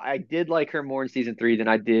this though, I did like her more in season three than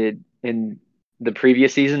I did in the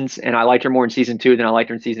previous seasons, and I liked her more in season two than I liked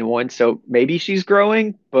her in season one. So maybe she's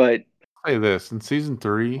growing, but Say this, in season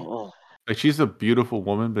 3, oh, like she's a beautiful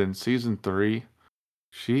woman, but in season 3,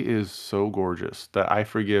 she is so gorgeous that I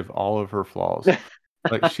forgive all of her flaws.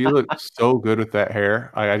 Like she looks so good with that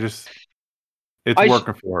hair. I just it's I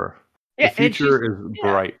working for her. The yeah, and future is yeah,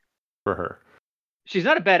 bright for her. she's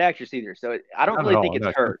not a bad actress either. So I don't Not at really think all.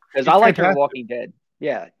 it's No, her because she's I liked her in fantastic. Walking Dead.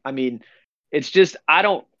 Yeah, I mean, it's just I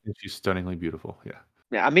don't. And she's stunningly beautiful. Yeah.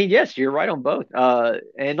 Yeah, I mean, yes, you're right on both.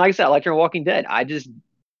 And like I said, I liked her in Walking Dead. I just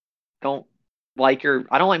don't like her.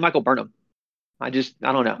 I don't like Michael Burnham. I don't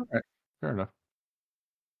know. All right. Fair enough.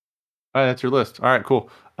 All right, that's your list. All right, cool.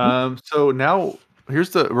 So now here's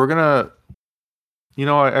the we're gonna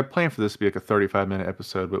I planned for this to be like a 35-minute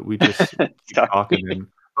episode, but we just keep talking Sorry. and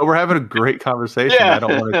but we're having a great conversation. I Yeah.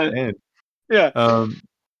 don't want it to end. Yeah. Um,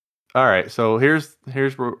 all right, so here's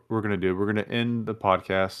what we're gonna do. We're gonna end the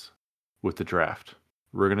podcast with the draft.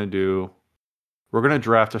 We're gonna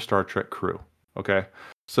draft a Star Trek crew. Okay,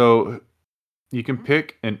 so you can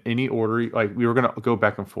pick in any order. Like we were gonna go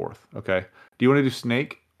back and forth. Okay, do you want to do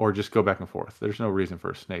Snake or just go back and forth? There's no reason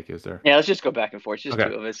for a Snake, is there? Yeah, let's just go back and forth. It's just Okay,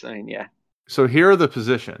 two of us. I mean, yeah. so here are the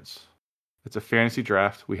positions. It's a fantasy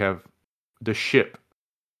draft. We have the ship.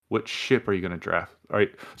 Which ship are you going to draft? All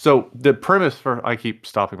right. So the premise for I keep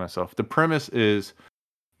stopping myself. The premise is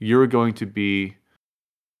you're going to be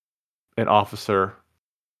an officer,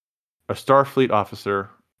 a Starfleet officer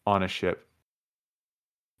on a ship.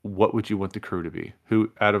 what would you want the crew to be?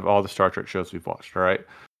 Who out of all the Star Trek shows we've watched, all right?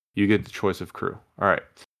 You get the choice of crew. All right.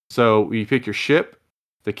 So you pick your ship,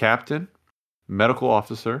 the captain, medical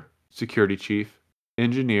officer, security chief,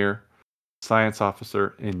 engineer, science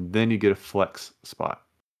officer, and then you get a flex spot.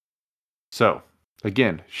 So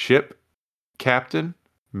again, ship, captain,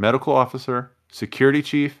 medical officer, security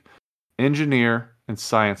chief, engineer, and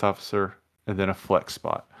science officer, and then a flex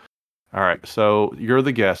spot. All right. So you're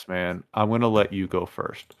the guest, man. I'm going to let you go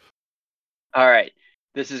first. All right.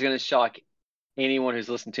 This is going to shock anyone who's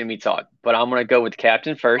listened to me talk, but I'm going to go with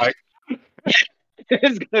Captain first. Pike.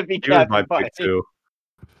 It's going to be He was my Captain Pike. pick too.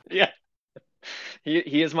 Yeah.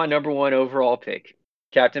 He is my number one overall pick.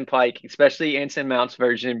 Captain Pike, especially Anson Mount's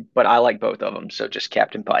version, but I like both of them, so just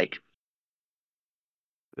Captain Pike.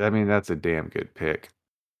 I mean, that's a damn good pick.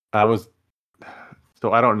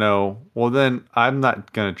 So I don't know. Well, then I'm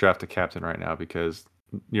not going to draft a captain right now because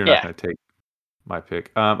you're not Yeah. going to take my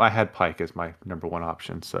pick. I had Pike as my number one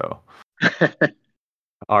option, so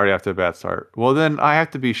already after a bad start. Well, then I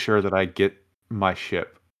have to be sure that I get my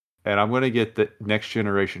ship, and I'm going to get the Next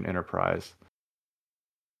Generation Enterprise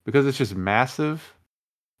because it's just massive,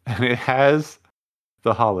 and it has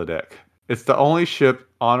the holodeck. It's the only ship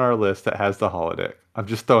on our list that has the holodeck. I'm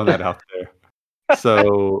just throwing that out there.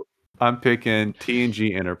 So I'm picking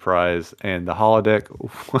TNG Enterprise, and the holodeck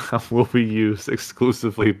will be used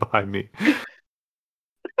exclusively by me.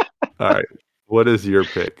 All right. What is your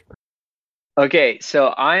pick? Okay, so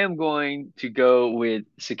I am going to go with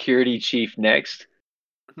Security Chief next,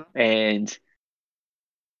 and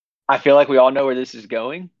I feel like we all know where this is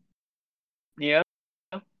going. Yeah,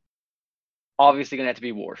 obviously gonna have to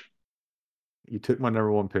be Worf. You took my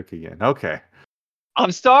number one pick again. Okay.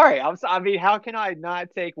 I'm sorry. I mean, how can I not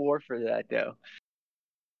take Worf for that though?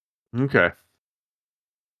 Okay.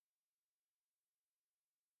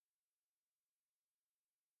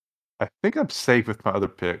 I think I'm safe with my other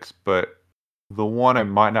picks, but the one I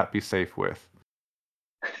might not be safe with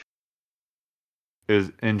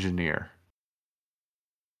is Engineer.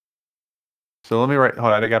 So let me write.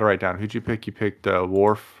 Hold on, I got to write down. Who'd you pick? You picked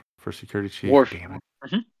Worf for Security Chief. Worf. Damn it.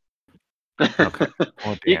 Mm-hmm. Okay.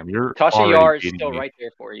 Oh damn, you're Tasha already Yar is beating still me. right there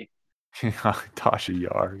for you. Tasha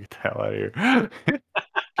Yar, get the hell out of here.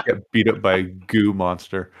 Get beat up by a goo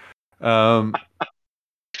monster.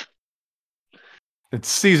 It's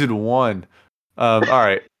season 1. All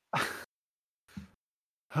right.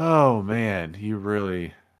 Oh man, you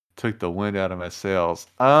really took the wind out of my sails.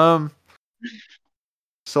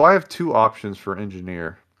 So I have 2 options for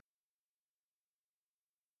engineer.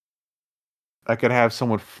 I could have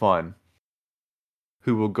someone fun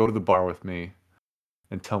who will go to the bar with me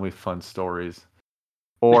and tell me fun stories,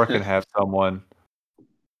 or I can have someone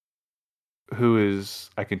who is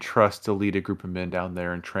I can trust to lead a group of men down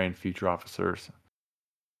there and train future officers.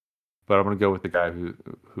 But I'm gonna go with the guy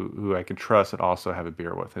who I can trust and also have a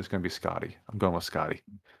beer with. It's gonna be Scotty. I'm going with Scotty.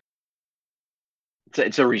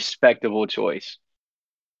 It's a respectable choice.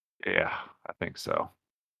 Yeah, I think so.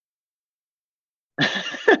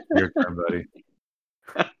 Your turn, buddy.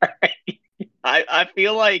 I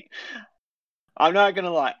feel like I'm not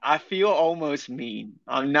gonna lie. I feel almost mean.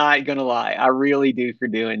 I'm not gonna lie. I really do for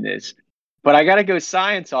doing this. But I gotta go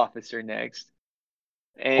science officer next.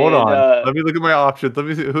 Hold And on. Let me look at my options. Let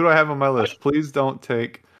me see. Who do I have on my list? Please don't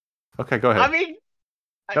take. Okay, go ahead. I mean,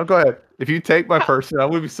 No, go ahead. If you take my person, I'm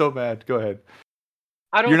gonna be so mad. Go ahead.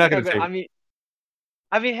 I You're don't not think I'm gonna gonna. take it.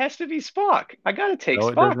 I mean, it has to be Spock. I gotta take No,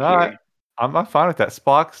 it does Spock not. here. I'm fine with that.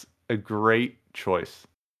 Spock's a great choice,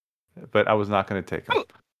 but I was not gonna take him.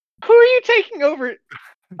 Who are you taking over?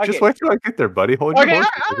 Just Okay, wait till I get there, buddy. Hold your okay, all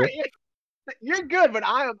horses. right. Okay? You're good, but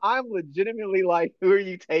I'm legitimately like, who are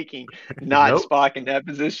you taking? Not Nope. Spock in that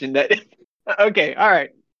position. That okay, all right.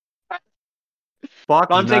 Spock is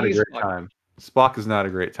I'm not a taking great Spock. time. Spock is not a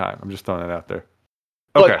great time. I'm just throwing that out there.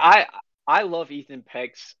 Look, Okay. I love Ethan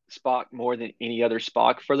Peck's Spock more than any other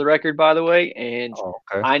Spock, for the record, by the way. And Oh,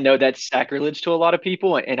 okay. I know that's sacrilege to a lot of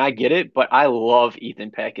people, and I get it, but I love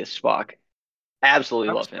Ethan Peck as Spock. Absolutely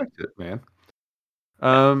I love him. respect it,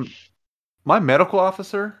 man. My medical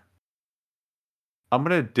officer, I'm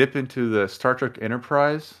gonna dip into the Star Trek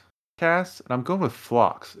Enterprise cast, and I'm going with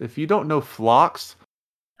Phlox. If you don't know Phlox,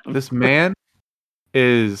 this man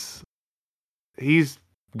is he's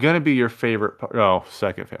gonna be your favorite. Oh,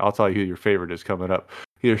 second. I'll tell you who your favorite is coming up.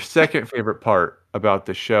 Your second favorite part about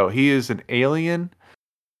the show. He is an alien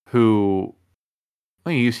who,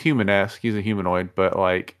 I mean, he's human-esque. He's a humanoid, but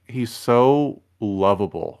like he's so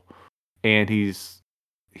lovable, and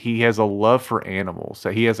he has a love for animals. So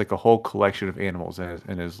he has like a whole collection of animals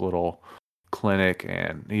in his little clinic,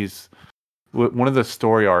 and he's one of the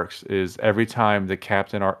story arcs is every time the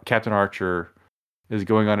Captain Archer is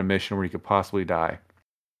going on a mission where he could possibly die.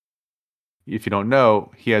 If you don't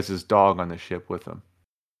know, he has his dog on the ship with him.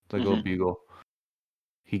 It's like a little beagle.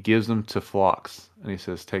 He gives them to Phlox, and he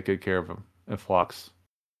says, "Take good care of him." And Phlox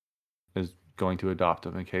is going to adopt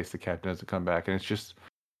him in case the captain doesn't come back. And it's just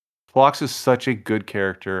Phlox is such a good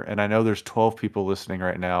character, and I know there's 12 people listening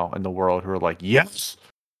right now in the world who are like, "Yes!"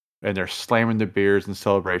 and they're slamming their beers in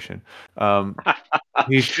celebration.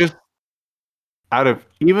 He's just out of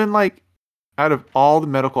all the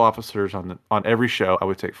medical officers on every show, I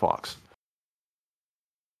would take Phlox.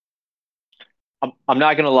 I'm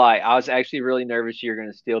not gonna lie. I was actually really nervous you're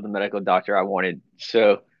gonna steal the medical doctor I wanted,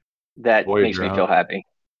 so that makes Voyager, me huh? feel happy.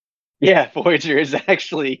 Yeah, Voyager is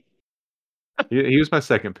actually. He was my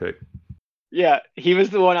second pick. Yeah, he was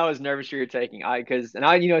the one I was nervous you were taking. Since I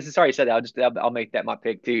already said that, I'll make that my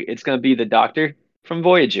pick too. It's gonna be the Doctor from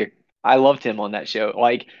Voyager. I loved him on that show.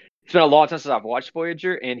 Like it's been a long time since I've watched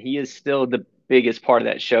Voyager, and he is still the biggest part of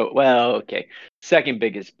that show. Well, okay, second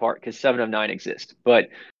biggest part because Seven of Nine exists, but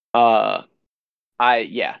uh,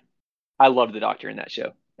 yeah, I love the Doctor in that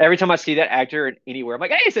show. Every time I see that actor anywhere, I'm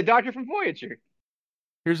like, hey, it's the Doctor from Voyager.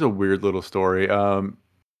 Here's a weird little story.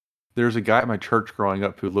 There's a guy at my church growing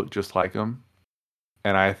up who looked just like him,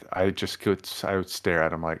 and I would stare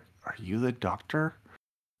at him like, "Are you the Doctor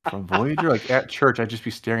from Voyager?" Like at church, I'd just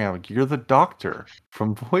be staring at him like, "You're the Doctor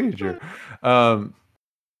from Voyager." Um,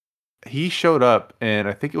 he showed up, and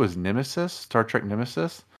I think it was Nemesis, Star Trek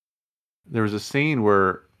Nemesis. There was a scene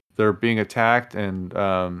where they're being attacked, and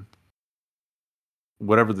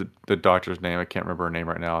whatever the doctor's name, I can't remember her name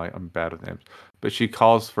right now. I'm bad with names, but she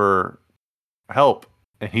calls for help,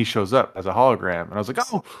 and he shows up as a hologram, and I was like,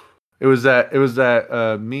 "Oh!" It was that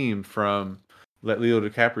meme from that Leo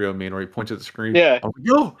DiCaprio meme where he points at the screen. Yeah, I'm like,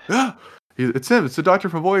 "Yo, yeah, it's him. It's the Doctor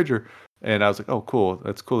from Voyager." And I was like, "Oh, cool.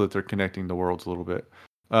 That's cool that they're connecting the worlds a little bit."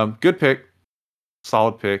 Good pick.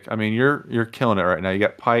 Solid pick. I mean, you're killing it right now. You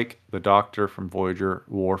got Pike, the Doctor from Voyager,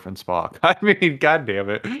 Worf, and Spock. I mean, god damn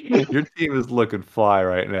it. Your team is looking fly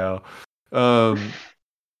right now.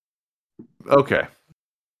 Okay.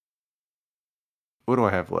 What do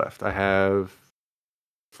I have left? I have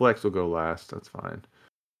Flex will go last. That's fine.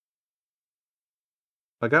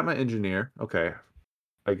 I got my engineer. Okay.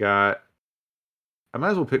 I might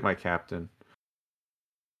as well pick my captain.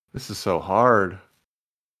 This is so hard.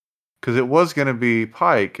 Because it was going to be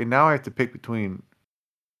Pike, and now I have to pick between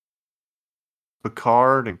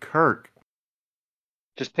Picard and Kirk.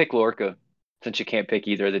 just pick Lorca since you can't pick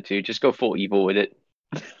either of the two. Just go full evil with it.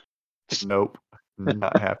 Just Nope.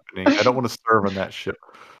 Not happening. I don't want to serve on that ship.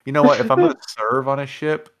 You know what? If I'm going to serve on a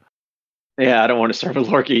ship, yeah, I don't want to serve with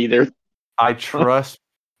Lorca either. I trust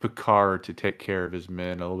Picard to take care of his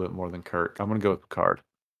men a little bit more than Kirk. I'm going to go with Picard.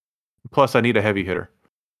 Plus, I need a heavy hitter.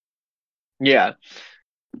 Yeah,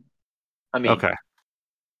 I mean, Okay.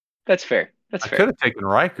 that's fair. That's I fair. could have taken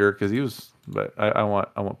Riker because he was, but I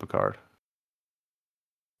want Picard.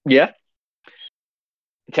 Yeah,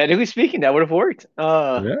 technically speaking, that would have worked.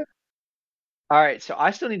 Yeah. All right, so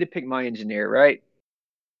I still need to pick my engineer, right?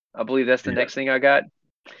 I believe that's the Yeah. next thing I got.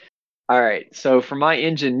 All right, so for my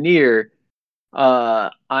engineer, I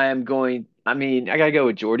am going. I mean, I gotta go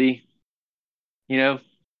with Geordi. You know,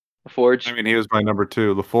 I Forge. mean, he was my number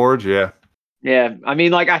two. LaForge, yeah. Yeah, I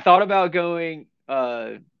mean, like I thought about going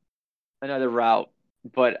another route,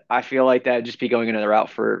 but I feel like that'd just be going another route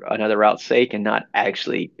for another route's sake and not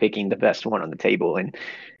actually picking the best one on the table. And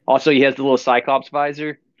also, he has the little Cyclops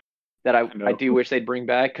visor that I I know. do wish they'd bring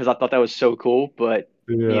back because I thought that was so cool. But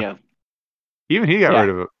you Yeah. know, Even he got yeah, rid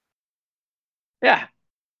of it. yeah.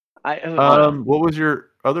 I don't know. What was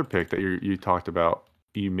your other pick that you talked about?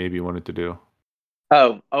 You maybe wanted to do.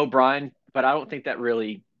 Oh, O'Brien, but I don't think that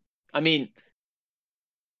really. I mean,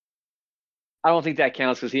 I don't think that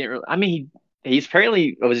counts because he didn't really. I mean, he's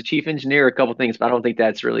apparently was a chief engineer, a couple things, but I don't think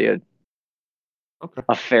that's really Okay.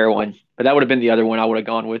 a fair one. But that would have been the other one I would have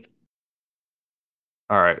gone with.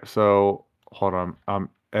 All right. So hold on. I'm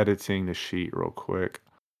editing the sheet real quick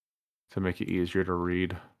to make it easier to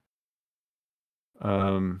read.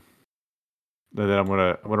 And then I'm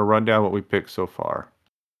gonna run down what we picked so far.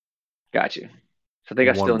 Got you. So I think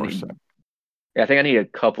I One still more need. sec. Yeah, I think I need a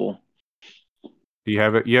couple. Do you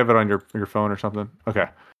have it? You have it on your phone or something? Okay.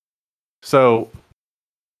 So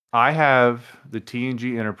I have the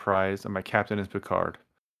TNG Enterprise, and my captain is Picard.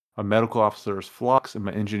 My medical officer is Phlox, and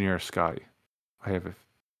my engineer is Scotty. I have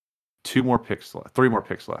three more picks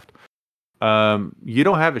left. You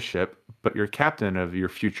don't have a ship, but your captain of your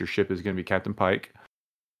future ship is going to be Captain Pike,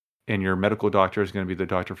 and your medical doctor is going to be the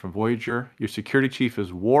doctor from Voyager. Your security chief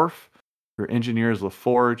is Worf. your engineer is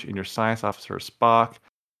LaForge, and your science officer is Spock.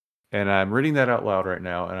 And I'm reading that out loud right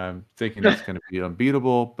now, and I'm thinking that's going to be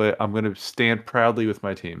unbeatable, but I'm going to stand proudly with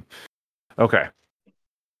my team. Okay.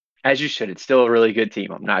 As you should. It's still a really good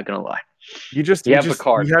team. I'm not gonna lie. You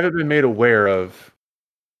Picard. haven't been made aware of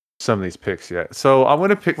some of these picks yet. So I'm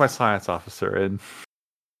going to pick my science officer, and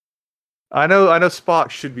I know Spock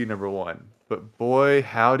should be number one, but boy,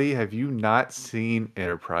 howdy, have you not seen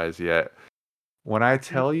Enterprise yet? When I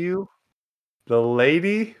tell you, the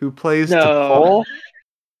lady who plays T'Pol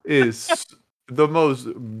is the most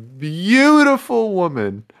beautiful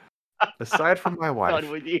woman, aside from my wife,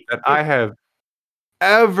 that I have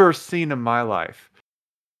ever seen in my life.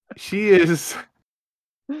 She is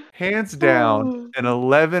hands down an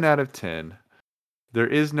 11 out of 10. There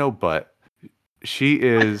is no but. She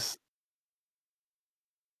is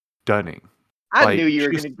stunning. I knew you were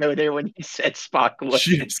going to go there when you said Spock was.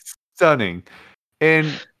 She's stunning.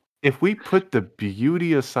 And if we put the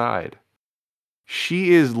beauty aside,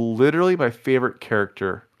 she is literally my favorite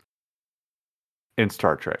character in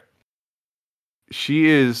Star Trek. She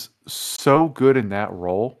is so good in that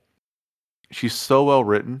role. She's so well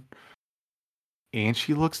written. And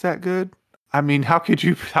she looks that good. I mean, how could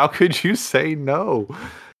you say no?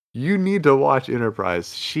 You need to watch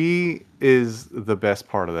Enterprise. She is the best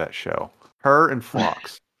part of that show. Her and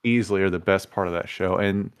Phlox easily are the best part of that show.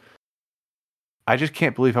 And I just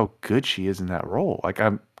can't believe how good she is in that role.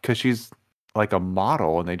 Because she's like a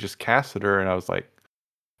model and they just casted her and I was like,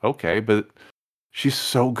 okay, but she's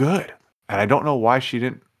so good. And I don't know why she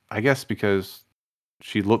didn't, I guess because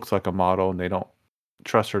she looks like a model and they don't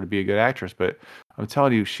trust her to be a good actress, but I'm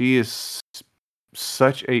telling you, she is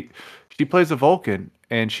she plays a Vulcan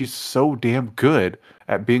and she's so damn good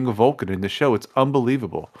at being a Vulcan in the show. It's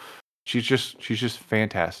unbelievable. She's just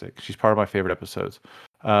fantastic. She's part of my favorite episodes.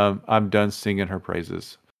 I'm done singing her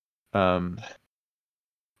praises. I'm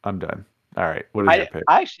done. All right. What is your pick?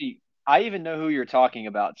 I even know who you're talking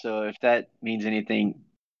about. So if that means anything,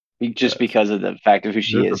 just because of the fact of who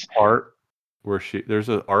she is. There's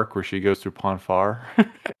an arc where she goes through Pon farr.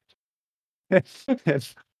 Do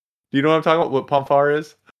you know what I'm talking about? What Pon farr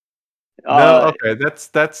is? No, okay.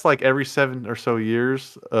 That's like every 7 or so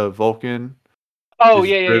years, Vulcan. Oh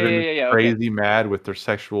yeah. Crazy mad with their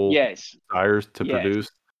sexual desires to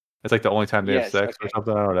produce. It's like the only time they have sex or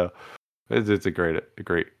something. I don't know. It's a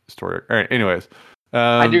great story. All right. Anyways,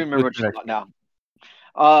 I do remember what you're talking about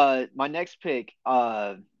now. My next pick.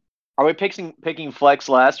 Are we picking Flex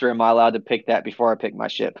last, or am I allowed to pick that before I pick my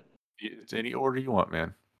ship? It's any order you want,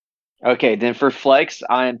 man. Okay, then for Flex,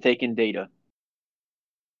 I am taking Data.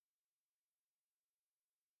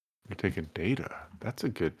 You're taking Data. That's a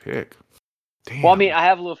good pick. Damn. Well, I mean, I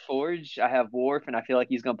have LaForge, I have Worf, and I feel like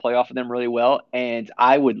he's going to play off of them really well. And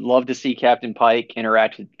I would love to see Captain Pike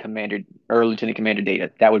interact with Lieutenant Commander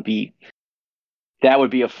Data. That would be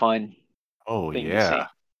a fun. Thing to see.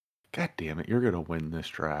 God damn it! You're gonna win this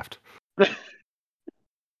draft.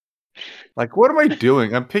 Like, what am I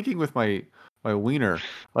doing? I'm picking with my wiener.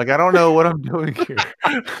 Like, I don't know what I'm doing here.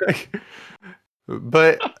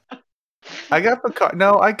 But I got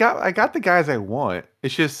I got the guys I want.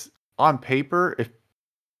 It's just on paper. If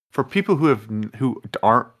for people who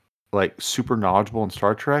aren't like super knowledgeable in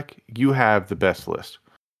Star Trek, you have the best list.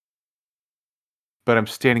 But I'm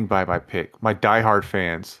standing by my pick. My diehard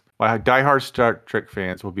Star Trek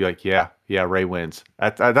fans will be like, yeah, Ray wins.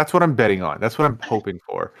 That's what I'm betting on. That's what I'm hoping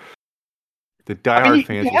for. The diehard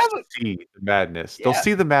fans will see the madness. Yeah. They'll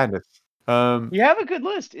see the madness. You have a good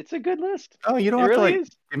list. It's a good list. Oh, you don't have to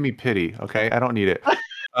give me pity, okay? I don't need it.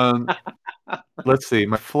 Let's see.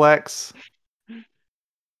 My flex.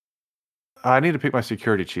 I need to pick my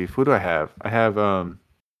security chief. Who do I have? I have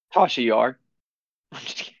Tasha Yar.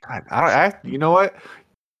 God, you know what?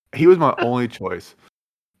 He was my only choice.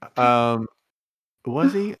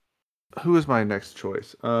 Was he? Who was my next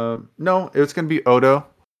choice? No, it was gonna be Odo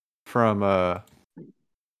from Mr.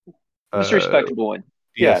 Respectable one.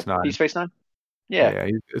 DS9. Yeah, Deep Space Nine. Yeah,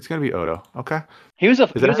 it's gonna be Odo. Okay. He was a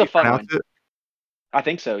fun one. I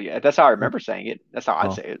think so. Yeah, that's how I remember saying it. That's how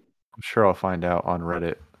I'd say it. I'm sure I'll find out on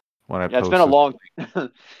Reddit when I post. It's been a long.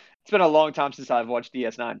 It's been a long time since I've watched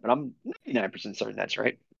DS9, but I'm 99% certain that's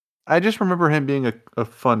right. I just remember him being a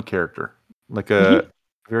fun character, like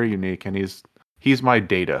very unique, and he's my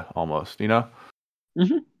Data almost, you know.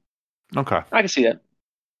 Okay, I can see that.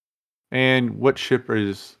 And what ship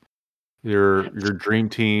is your dream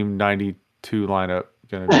team 92 lineup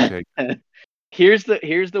gonna be taking? Here's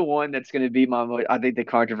the one that's going to be I think the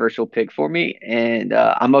controversial pick for me, and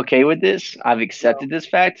I'm okay with this. I've accepted this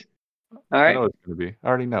fact. All right. I know it's going to be. I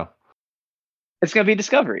already know. It's going to be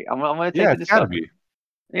Discovery. I'm going to take the Discovery. Gotta be.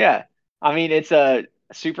 Yeah. I mean, it's a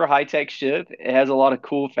super high tech ship. It has a lot of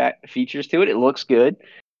cool features to it. It looks good.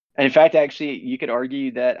 And in fact, actually, you could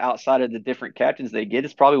argue that outside of the different captains they get,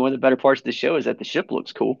 it's probably one of the better parts of the show is that the ship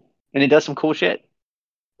looks cool and it does some cool shit.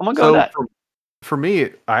 I'm gonna go with So that. for me,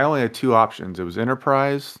 I only had two options. It was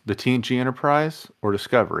Enterprise, the TNG Enterprise, or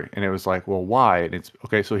Discovery. And it was like, well, why? And it's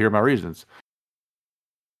okay. So here are my reasons.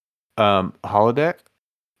 Holodeck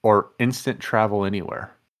or instant travel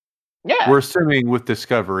anywhere. Yeah, We're assuming with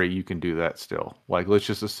Discovery you can do that still. Like, let's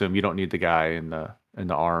just assume you don't need the guy in the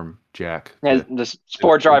arm jack as to. the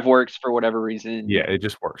spore drive works for whatever reason. Yeah, it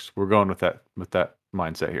just works. We're going with that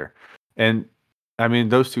mindset here, and I mean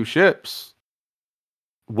those two ships.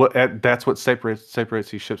 That's what separates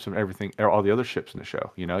these ships from everything, or all the other ships in the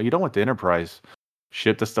show. You know, you don't want the Enterprise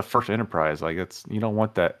ship. That's the first Enterprise. Like, it's you don't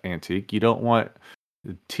want that antique. You don't want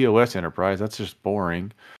the TOS Enterprise. That's just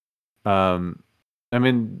boring. Um, I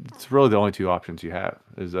mean, it's really the only two options you have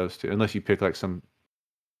is those two, unless you pick like some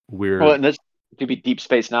Well, weird. and this could be Deep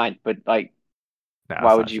Space Nine, but like, Nah, why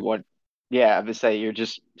that's would not you true. want? Yeah, I would say you're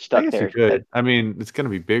just I stuck guess you there. That could. I mean, it's going to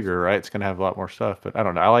be bigger, right? It's going to have a lot more stuff, but I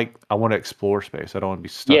don't know. I want to explore space. I don't want to be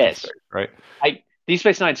stuck in yes, space, right? I Deep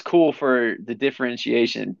Space Nine's cool for the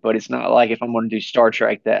differentiation, but it's not like if I'm going to do Star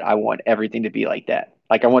Trek that I want everything to be like that.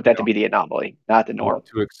 Like I want You that to know, be the anomaly, not the I norm. want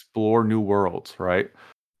to explore new worlds, right?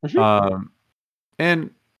 Hmm. Um,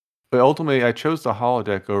 and but ultimately, I chose the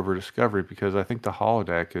holodeck over Discovery because I think the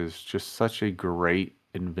holodeck is just such a great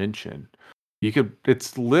invention.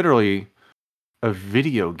 It's literally a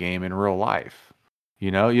video game in real life.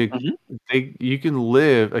 You know, Hmm. you can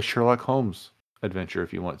live a Sherlock Holmes adventure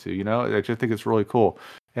if you want to. You know, I just think it's really cool,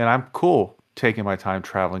 and I'm cool taking my time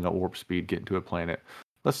traveling at warp speed, getting to a planet.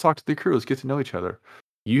 Let's talk to the crew. Let's get to know each other.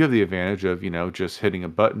 You have the advantage of just hitting a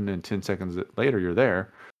button and 10 seconds later you're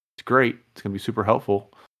there. It's great. It's gonna be super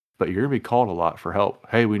helpful, but you're gonna be called a lot for help.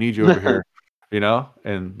 Hey, we need you over here.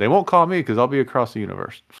 And they won't call me because I'll be across the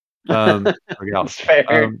universe, or It's galaxy.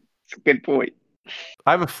 fair. It's a good point.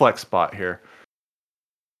 I have a flex spot here.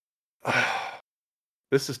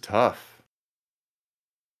 This is tough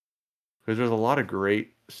because there's a lot of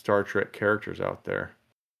great Star Trek characters out there.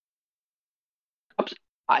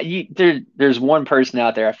 There's one person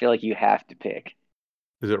out there I feel like you have to pick.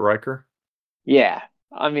 Is it Riker? Yeah,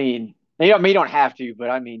 I mean, you don't have to, but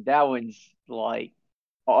I mean that one's like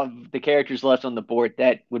of the characters left on the board.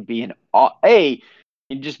 That would be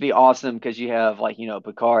it'd just be awesome because you have like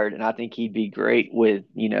Picard, and I think he'd be great with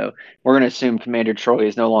we're gonna assume Commander Troy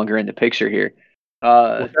is no longer in the picture here.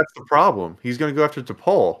 Uh, Well, that's the problem. He's going to go after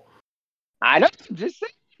T'Pol. I don't just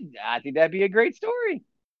saying, I think that'd be a great story.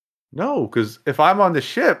 No, because if I'm on the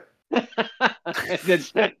ship,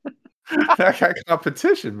 That's- I got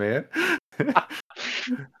competition, man.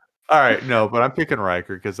 All right, no, but I'm picking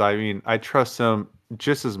Riker because I mean I trust him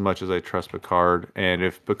just as much as I trust Picard. And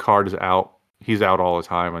if Picard is out, he's out all the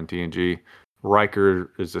time on TNG.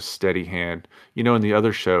 Riker is a steady hand. In the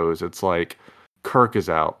other shows, it's like Kirk is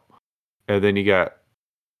out, and then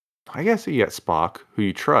I guess you got Spock, who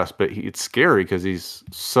you trust, but it's scary because he's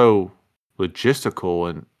so logistical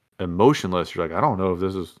and emotionless. You're like, I don't know if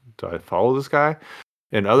do I follow this guy?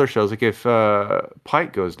 And other shows, like if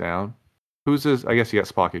Pike goes down, who's this? I guess you got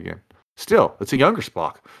Spock again. Still, it's a younger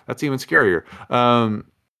Spock. That's even scarier.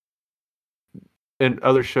 And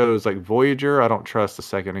other shows like Voyager, I don't trust the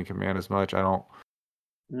second in command as much. I don't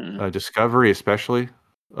Mm. Discovery, especially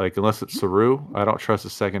like unless it's Saru, I don't trust the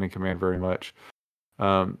second in command very much.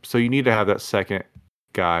 So you need to have that second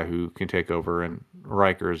guy who can take over, and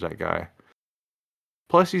Riker is that guy.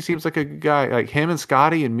 Plus, he seems like a good guy. Like him and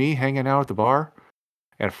Scotty and me hanging out at the bar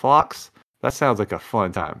and Phlox. That sounds like a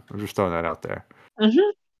fun time. I'm just throwing that out there.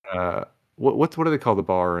 Mhm. What do they call the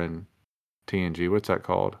bar in TNG? What's that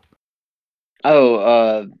called?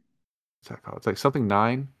 Oh, What's that called? It's like something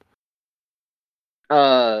nine.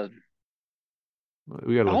 uh,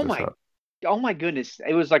 We gotta look oh this my up. Oh my goodness.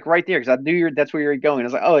 It was like right there because I knew that's where you were going. I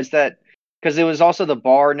was like, oh, is that because it was also the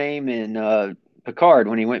bar name in Picard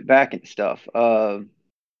when he went back and stuff.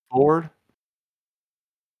 Ford.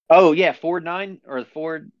 Oh yeah, Ford 9 or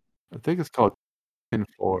Ford. I think it's called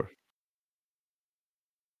 10-4.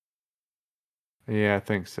 Yeah, I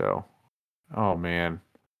think so. Oh man.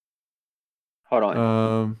 Hold on.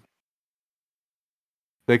 Um,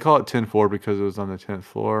 they call it 10-4 because it was on the 10th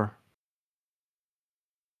floor.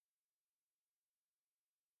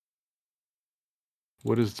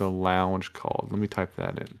 What is the lounge called? Let me type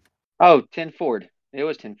that in. Oh, 10 Ford. It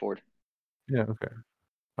was 10 Ford. Yeah. Okay.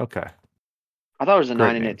 Okay. I thought it was a 9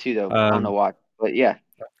 Great in it name. too, though. I don't know why, but yeah.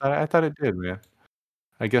 I thought it did, man.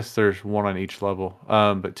 I guess there's one on each level.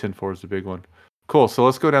 But 10-4 is the big one. Cool. So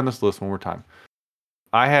let's go down this list one more time.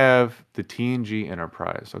 I have the TNG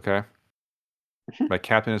Enterprise. Okay, my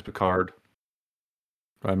captain is Picard.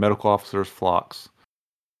 My medical officer is Phlox.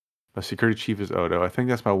 My security chief is Odo. I think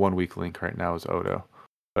that's my one weak link right now is Odo,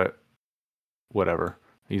 but whatever.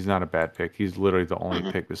 He's not a bad pick. He's literally the only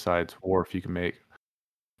pick besides Worf you can make.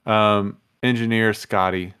 Engineer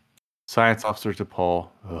Scotty, science officer DePaul.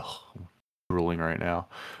 Ugh, drooling right now.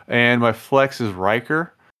 And my flex is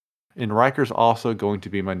Riker, and Riker's also going to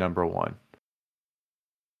be my number one.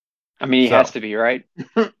 I mean, he So, has to be, right?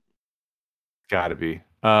 gotta be.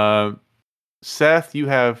 Seth, you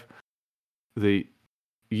have the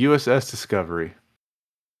USS Discovery.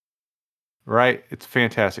 Right? It's a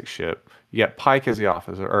fantastic ship. You got Pike as the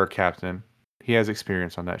officer or captain. He has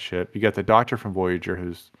experience on that ship. You got the Doctor from Voyager,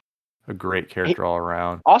 who's a great character all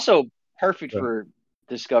around. Also perfect Yeah, for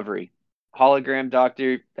Discovery. Hologram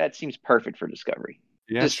Doctor, that seems perfect for Discovery.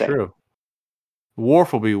 yeah, it's Just saying. true.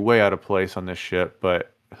 Worf will be way out of place on this ship,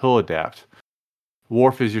 but he'll adapt.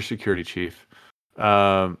 Worf is your security chief.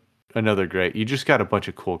 Um, Another great. You just got a bunch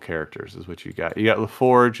of cool characters, is what you got. You got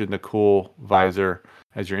LaForge and the cool visor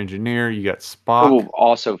as your engineer. You got It Spock. will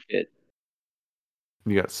also fit.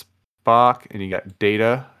 You got Spock, and you got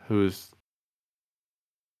Data, who's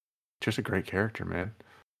just a great character, man.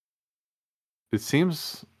 It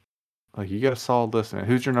seems like you got a solid list, man.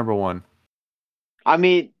 Who's your number one? I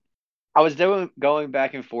mean, I was going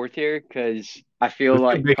back and forth here because I feel This could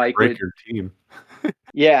like make or Pike break would. your team.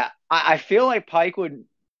 Yeah, I feel like Pike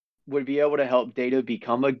would be able to help Data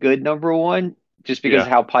become a good number one, just because Yeah. of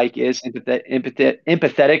how Pike is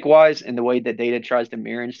empathetic wise, and the way that Data tries to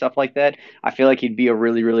mirror and stuff like that. I feel like he'd be a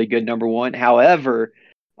really really good number one. However,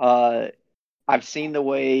 uh, I've seen the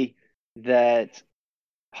way that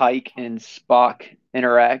Pike and Spock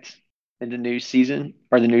interact in the new season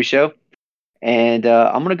or the new show, and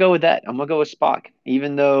I'm gonna go with that. I'm gonna go with Spock,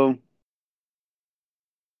 even though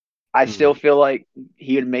I Hmm. still feel like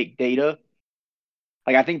he would make Data.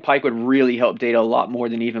 Like I think Pike would really help Data a lot more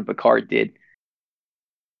than even Picard did, So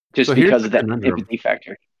just here's because the of that conundrum. empathy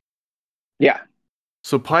factor. Yeah,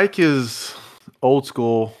 So Pike is old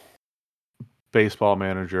school baseball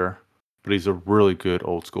manager, but he's a really good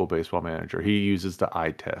old school baseball manager. He uses the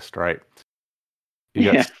eye test, right? You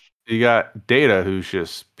yeah. got you got Data, who's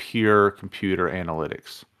just pure computer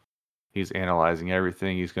analytics. He's analyzing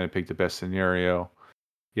everything. He's going to pick the best scenario.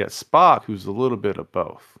 You got Spock, who's a little bit of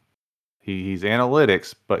both. He's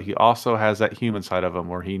analytics, but he also has that human side of him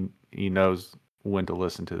where he knows when to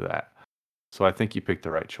listen to that. So I think you picked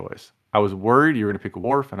the right choice. I was worried you were going to pick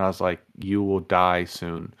Worf, and I was like, you will die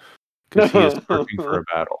soon because he is searching for a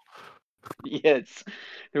battle. Yes,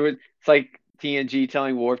 it's like TNG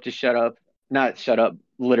telling Worf to shut up, not shut up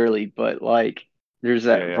literally, but like there's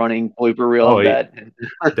Yeah, that yeah. running blooper reel Oh, of yeah,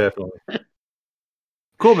 that. definitely.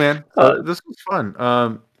 Cool, man. uh, This was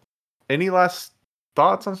fun. Any last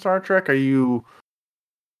thoughts on Star Trek? Do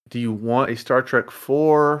you want a Star Trek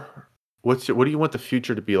 4? What do you want the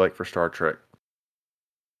future to be like for Star Trek?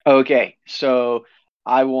 okay, so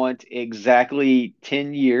I want exactly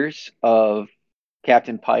 10 years of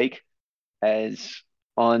Captain Pike as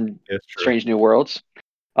on That's true. Strange New Worlds.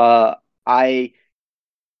 I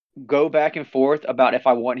go back and forth about if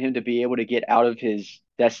I want him to be able to get out of his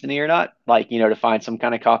destiny or not, like, to find some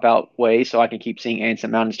kind of cop out way so I can keep seeing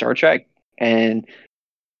Anson Mount in Star Trek. And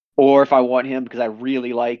or if I want him because I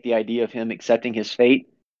really like the idea of him accepting his fate.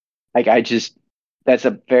 Like that's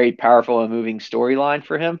a very powerful and moving storyline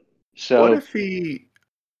for him. What So if he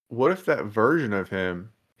what if that version of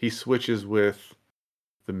him he switches with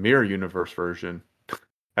the mirror universe version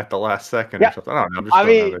at the last second or yeah, something? I don't know. I'm just I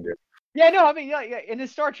throwing out mean, ideas. yeah, no, I mean, yeah, in the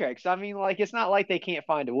Star Treks, I mean, like it's not like they can't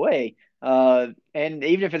find a way. And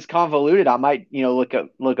even if it's convoluted, I might,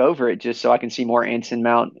 look over it just so I can see more Anson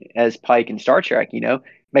Mount as Pike in Star Trek.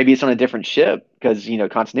 Maybe it's on a different ship because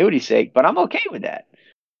continuity's sake, but I'm okay with that.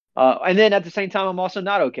 And then at the same time, I'm also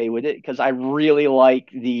not okay with it because I really like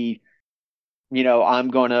I'm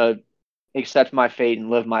gonna accept my fate and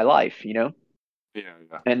live my life. Yeah,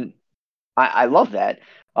 yeah. And I love that.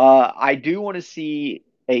 I do want to see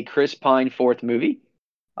a Chris Pine fourth movie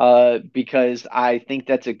because I think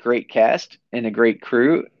that's a great cast and a great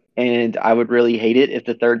crew, and I would really hate it if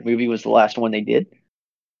the third movie was the last one they did.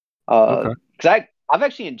 Okay. Because I've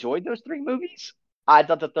actually enjoyed those three movies. I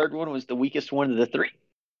thought the third one was the weakest one of the three,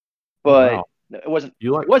 Oh but wow. it wasn't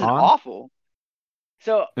You it like wasn't Khan? awful.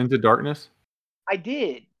 So Into Darkness? I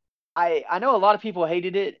did. I know a lot of people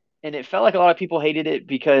hated it, and it felt like a lot of people hated it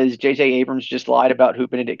because J.J. Abrams just lied about who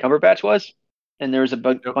Benedict Cumberbatch was, and there was a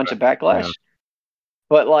bunch Okay. of Yeah. backlash.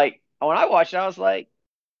 But like when I watched it, I was like,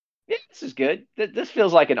 "Yeah, this is good. This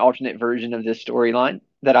feels like an alternate version of this storyline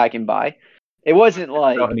that I can buy." It wasn't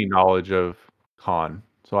Without like, any knowledge of Khan,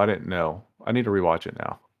 so I didn't know. I need to rewatch it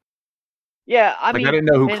now. yeah, I Like, I mean, didn't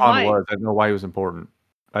know who and Khan my, was. I didn't know why he was important.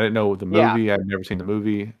 I didn't know the yeah, movie. I'd never seen the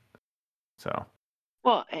movie. So,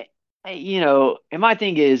 well, and my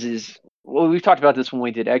thing is, well, we've talked about this when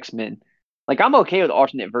we did X-Men. Like, I'm okay with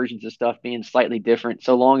alternate versions of stuff being slightly different,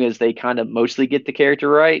 so long as they kind of mostly get the character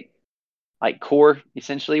right, like core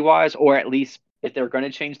essentially wise, or at least if they're going to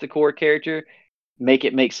change the core character, make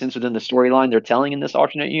it make sense within the storyline they're telling in this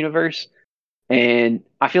alternate universe. And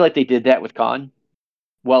I feel like they did that with Khan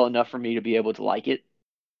well enough for me to be able to like it.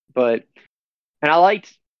 But and I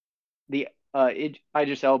liked the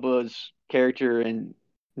Idris Elba's character in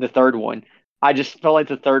the third one. I just felt like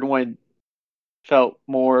the third one felt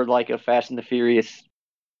more like a Fast and the Furious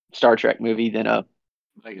Star Trek movie than a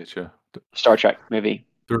I get you. Star Trek movie.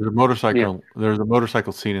 There's a Yeah, motorcycle. There's a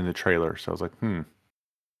motorcycle scene in the trailer, so I was like, hmm.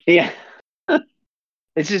 yeah.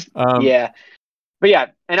 It's just Um, yeah, but yeah.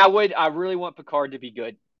 And I really want Picard to be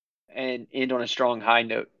good and end on a strong high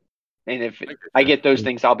note. And if I I get get those you.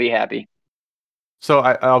 things, I'll be happy. So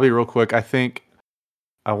I'll be real quick. I think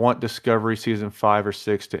I want Discovery season 5 or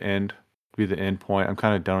 6 to end, to be the end point. I'm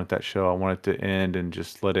kind of done with that show. I want it to end and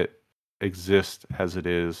just let it exist as it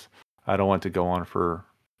is. I don't want it to go on for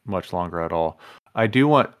much longer at all. I do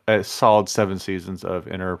want a solid 7 seasons of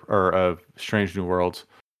of Strange New Worlds.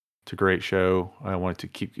 It's a great show. I want it to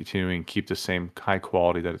keep continuing, keep the same high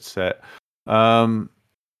quality that it's set. Um,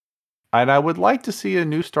 and I would like to see a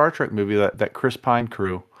new Star Trek movie, that Chris Pine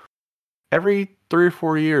crew, every 3 or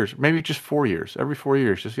 4 years, maybe just 4 years. Every 4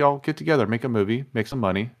 years, just y'all get together, make a movie, make some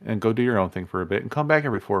money, and go do your own thing for a bit, and come back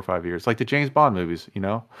every 4 or 5 years, like the James Bond movies.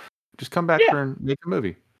 Just come back Yeah. for and make a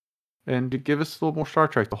movie, and to give us a little more Star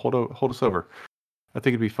Trek to hold us over. I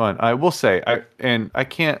think it'd be fun. I will say, I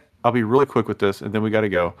can't. I'll be really quick with this, and then we got to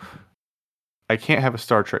go. I can't have a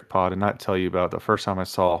Star Trek pod and not tell you about the first time I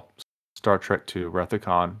saw Star Trek II: Wrath of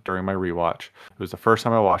Khan during my rewatch. It was the first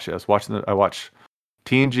time I watched it. I watched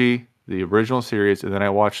TNG, the original series, and then I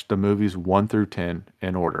watched the movies 1 through 10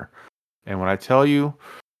 in order. And when I tell you,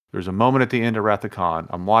 there's a moment at the end of Wrath of Khan,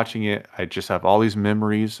 I'm watching it. I just have all these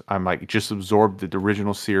memories. I'm like just absorbed the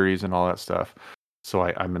original series and all that stuff. So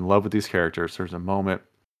I'm in love with these characters. There's a moment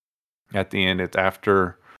at the end. It's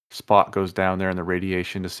after Spock goes down there in the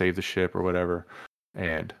radiation to save the ship or whatever,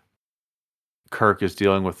 and Kirk is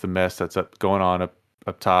dealing with the mess that's going on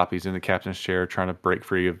up top. He's in the captain's chair trying to break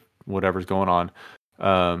free of whatever's going on.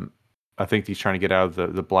 Um, I think he's trying to get out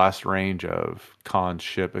of the blast range of Khan's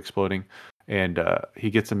ship exploding, and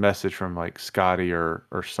he gets a message from like Scotty or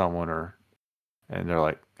someone, and they're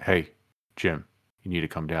like, "Hey, Jim, you need to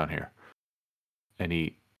come down here." And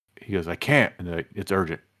he goes, "I can't," and they're like, "It's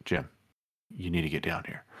urgent, Jim. You need to get down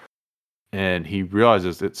here." And he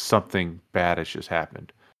realizes that something bad has just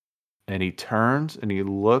happened. And he turns and he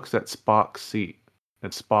looks at Spock's seat,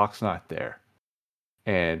 and Spock's not there.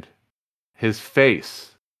 And his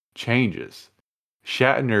face changes.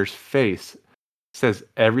 Shatner's face says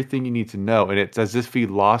everything you need to know, and it's as if he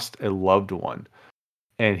lost a loved one.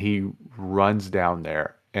 And he runs down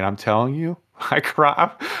there, and I'm telling you, I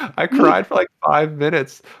cried for like 5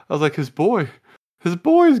 minutes. I was like, his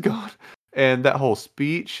boy's gone. And that whole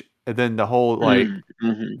speech, and then the whole like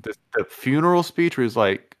Mm-hmm. the funeral speech where he's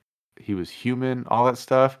like he was human, all that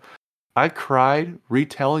stuff. I cried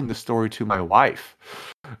retelling the story to my wife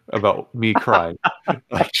about me crying,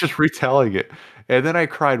 like just retelling it. And then I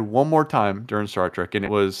cried one more time during Star Trek, and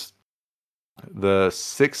it was the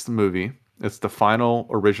sixth movie. It's the final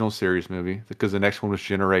original series movie because the next one was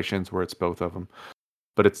Generations, where it's both of them.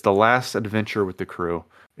 But it's the last adventure with the crew,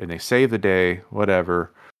 and they save the day,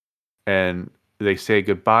 whatever, and they say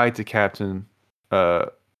goodbye to Captain uh,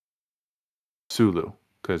 Sulu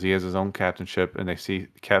because he has his own captainship, and they see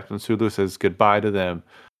Captain Sulu says goodbye to them.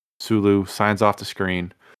 Sulu signs off the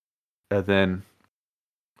screen, and then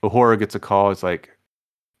Uhura gets a call. It's like,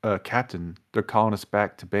 Captain, they're calling us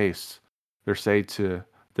back to base. They're saying to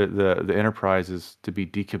the Enterprise is to be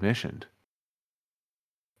decommissioned,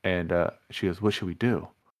 and she goes, "What should we do?"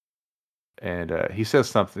 And he says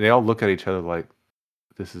something. They all look at each other like,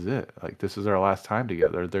 "This is it. Like this is our last time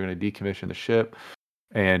together. They're going to decommission the ship."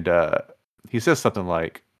 And he says something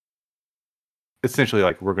like, essentially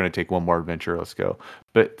like, "We're going to take one more adventure. Let's go."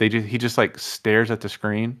 But he just like stares at the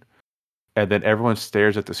screen, and then everyone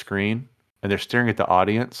stares at the screen, and they're staring at the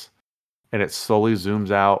audience, and it slowly zooms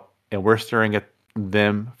out, and we're staring at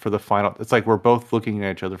them for the final. It's like we're both looking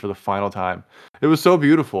at each other for the final time. It was so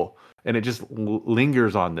beautiful, and it just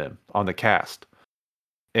lingers on them, on the cast,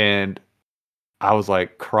 and I was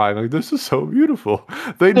like crying, like this is so beautiful.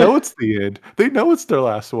 They know it's the end. They know it's their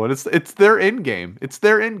last one. It's their end game. It's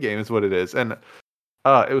their end game is what it is. And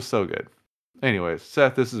it was so good. Anyways,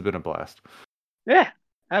 Seth, this has been a blast. Yeah,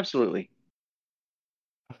 absolutely.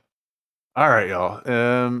 All right, y'all.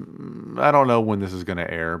 I don't know when this is gonna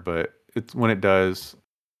air, but it's when it does,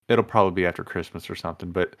 it'll probably be after Christmas or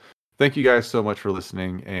something. But thank you guys so much for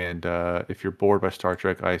listening. And if you're bored by Star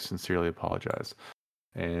Trek, I sincerely apologize.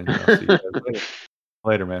 And I'll see you guys later.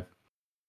 Later, man.